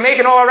saying you can make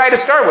an Ol Arai to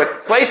start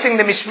with. Placing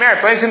the mishmer,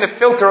 placing the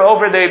filter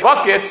over the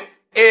bucket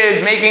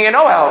is making an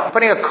Ohel.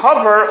 Putting a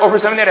cover over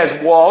something that has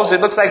walls, it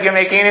looks like you're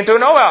making it into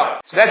an Ohel.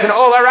 So that's an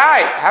Ol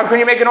Arai. How can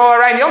you make an Ol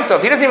Arai in Yom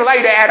Tov? He doesn't even allow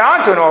you to add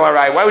on to an Ol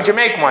Arai. Why would you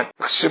make one?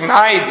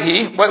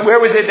 Where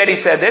was it that he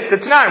said this? The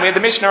Tanan. We had the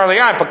Mishnah early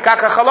on.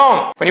 Pakaka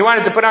Chalon. When he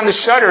wanted to put on the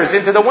shutters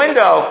into the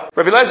window.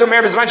 Rabbi Eliezer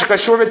Omer B'zman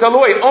shekashur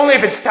v'talui. Only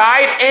if it's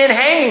tied and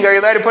hanging are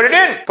you allowed to put it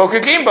in.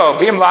 Pokakimbo.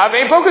 V'im lav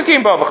ein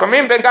pokakimbo.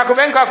 V'chamim ben kach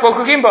u'ben kach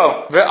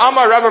pokakimbo.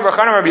 V'amar Rabbi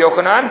B'chanan Rabbi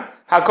Yochanan.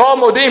 Hakol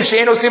modim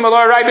she'en osim Ol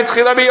Arai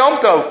b'tchila b'Yom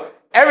Tov.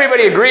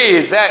 Everybody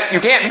agrees that you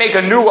can't make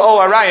a new Ol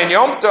Arai in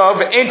Yom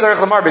Tov, ain't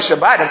tzarich lamar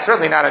b'Shabbat, and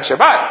certainly not on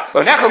Shabbat.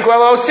 Lo nechel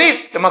kol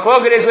osif. The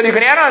machloket is whether you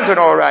can add on to an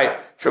Ol Arai.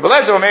 Rabbi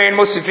Eliezer Omer in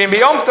Mosifim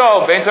b'Yom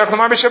Tov, ain't tzarich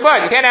lamar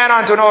b'Shabbat. You can't add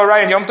on to an Ol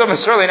Arai in Yom Tov, and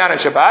certainly not on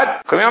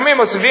Shabbat. Chachamim Omer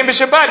Mosifim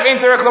b'Shabbat,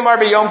 ain't tzarich lamar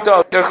b'Yom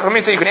Tov. The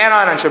Chachamim say you can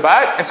add on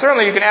Shabbat, and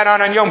certainly you can add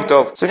on Yom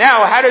Tov. So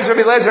now, how does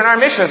Rabbi Eliezer in our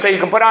Mishnah say you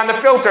can put on the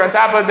filter on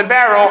top of the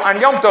barrel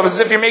on Yom Tov as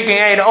if you're making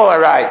an Ol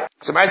Arai?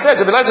 So Ma'aseh says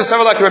Rabbi Eliezer is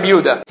like Rabbi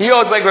Yehuda. He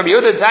holds like Rabbi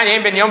Yehuda. Tanya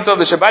ain't ben Yom Tov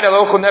the Shabbat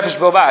el ochel nefesh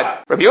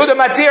bilvad. Rabbi Yehuda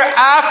matir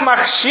ach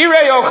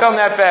machshirei ochel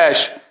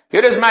nefesh.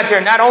 Yehuda's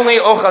matir not only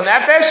ochel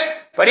nefesh,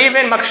 but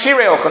even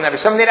machshirei ochel nefesh,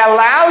 something that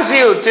allows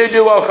you to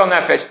do ochel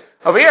nefesh.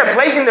 Over here,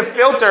 placing the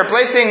filter,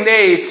 placing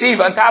the sieve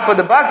on top of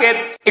the bucket,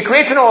 it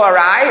creates an Ol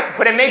Arai,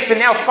 but it makes it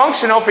now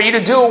functional for you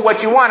to do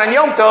what you want on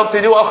Yom Tov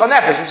to do ochel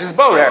nefesh, which is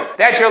borer.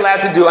 That you're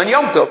allowed to do on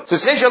Yom Tov. So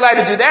since you're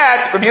allowed to do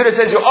that, Rabbi Yehuda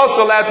says you're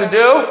also allowed to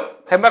do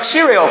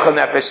machshirei ochel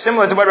nefesh,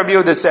 similar to what Rabbi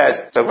Yehuda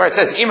says. So where it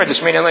says, Imer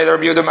tishmein leil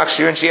Rabbi Yehuda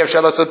machshir and she'ev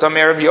shalasot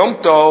tamer of Yom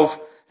Tov.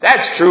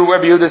 That's true,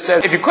 Rabbi Yehuda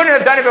says. If you couldn't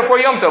have done it before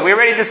Yom Tov, we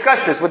already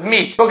discussed this with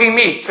meat, cooking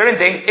meat, certain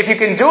things. If you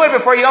can do it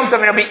before Yom Tov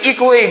and it'll be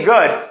equally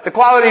good, the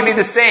quality will be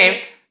the same,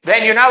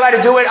 then you're not allowed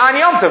to do it on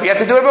Yom Tov. You have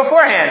to do it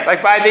beforehand,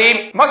 like by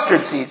the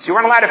mustard seeds. You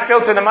weren't allowed to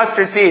filter the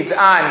mustard seeds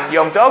on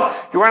Yom Tov.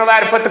 You weren't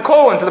allowed to put the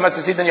coal into the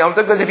mustard seeds on Yom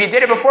Tov, because if you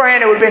did it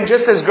beforehand, it would have been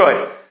just as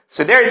good.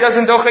 So there it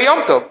doesn't doche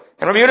Yom Tov.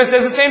 And Rabbi Yehuda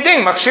says the same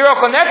thing. Machshir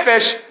ochel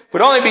nefesh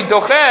would only be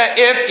doche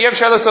if yev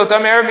shalasot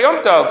erev Yom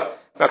Tov.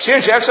 Machshir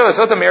shev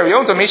shalasot erev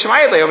Yom Tov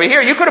mishmayle. Over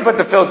here, you could have put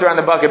the filter on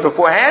the bucket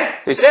beforehand.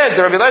 They said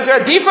the Rabbi Eliezer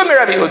adifa mi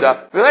Rabbi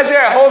Yehuda. Rabbi Eliezer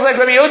holds like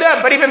Rabbi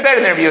Yehuda, but even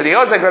better than Rabbi Yehuda. He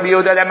holds like Rabbi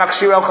Yehuda that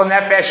machshir ochel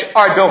nefesh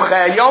are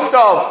doche Yom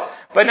Tov.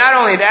 But not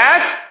only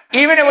that,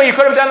 even when you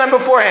could have done them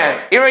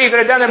beforehand,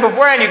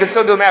 you could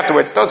still do them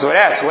afterwards. Those would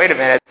ask, wait a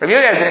minute. Rabbi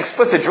Yehuda has an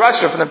explicit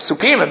drasha from the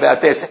Psukim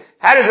about this.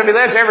 How does Rabbi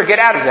Eliezer ever get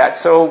out of that?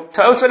 So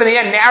Tosfot in the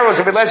end narrows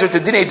Rabbi Eliezer to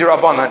Dinei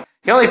D'Rabbanan.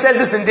 He only says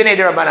this in Dinei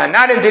D'Rabbanan,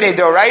 not in Dinei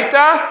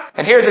D'Oraita.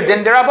 And here's a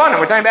Din D'Rabbanan.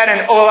 We're talking about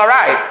an Ol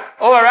Arai.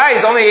 Ol Arai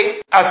is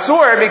only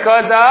asur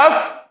because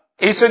of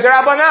Isur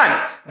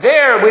D'Rabbanan.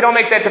 There, we don't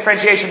make that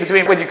differentiation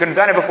between whether you could have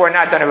done it before or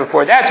not done it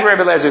before. That's where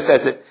Rabbi Eliezer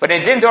says it. But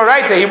in Din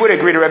D'Oraita, he would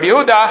agree to Rabbi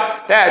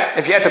Yehuda that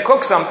if you had to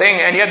cook something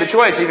and you had the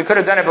choice, if you could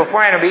have done it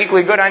beforehand and be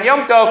equally good on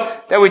Yom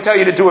Tov, that would tell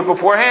you to do it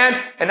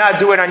beforehand and not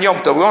do it on Yom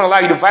Tov. We won't allow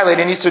you to violate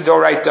an Isur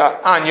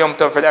D'Oraita on Yom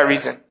Tov for that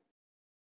reason.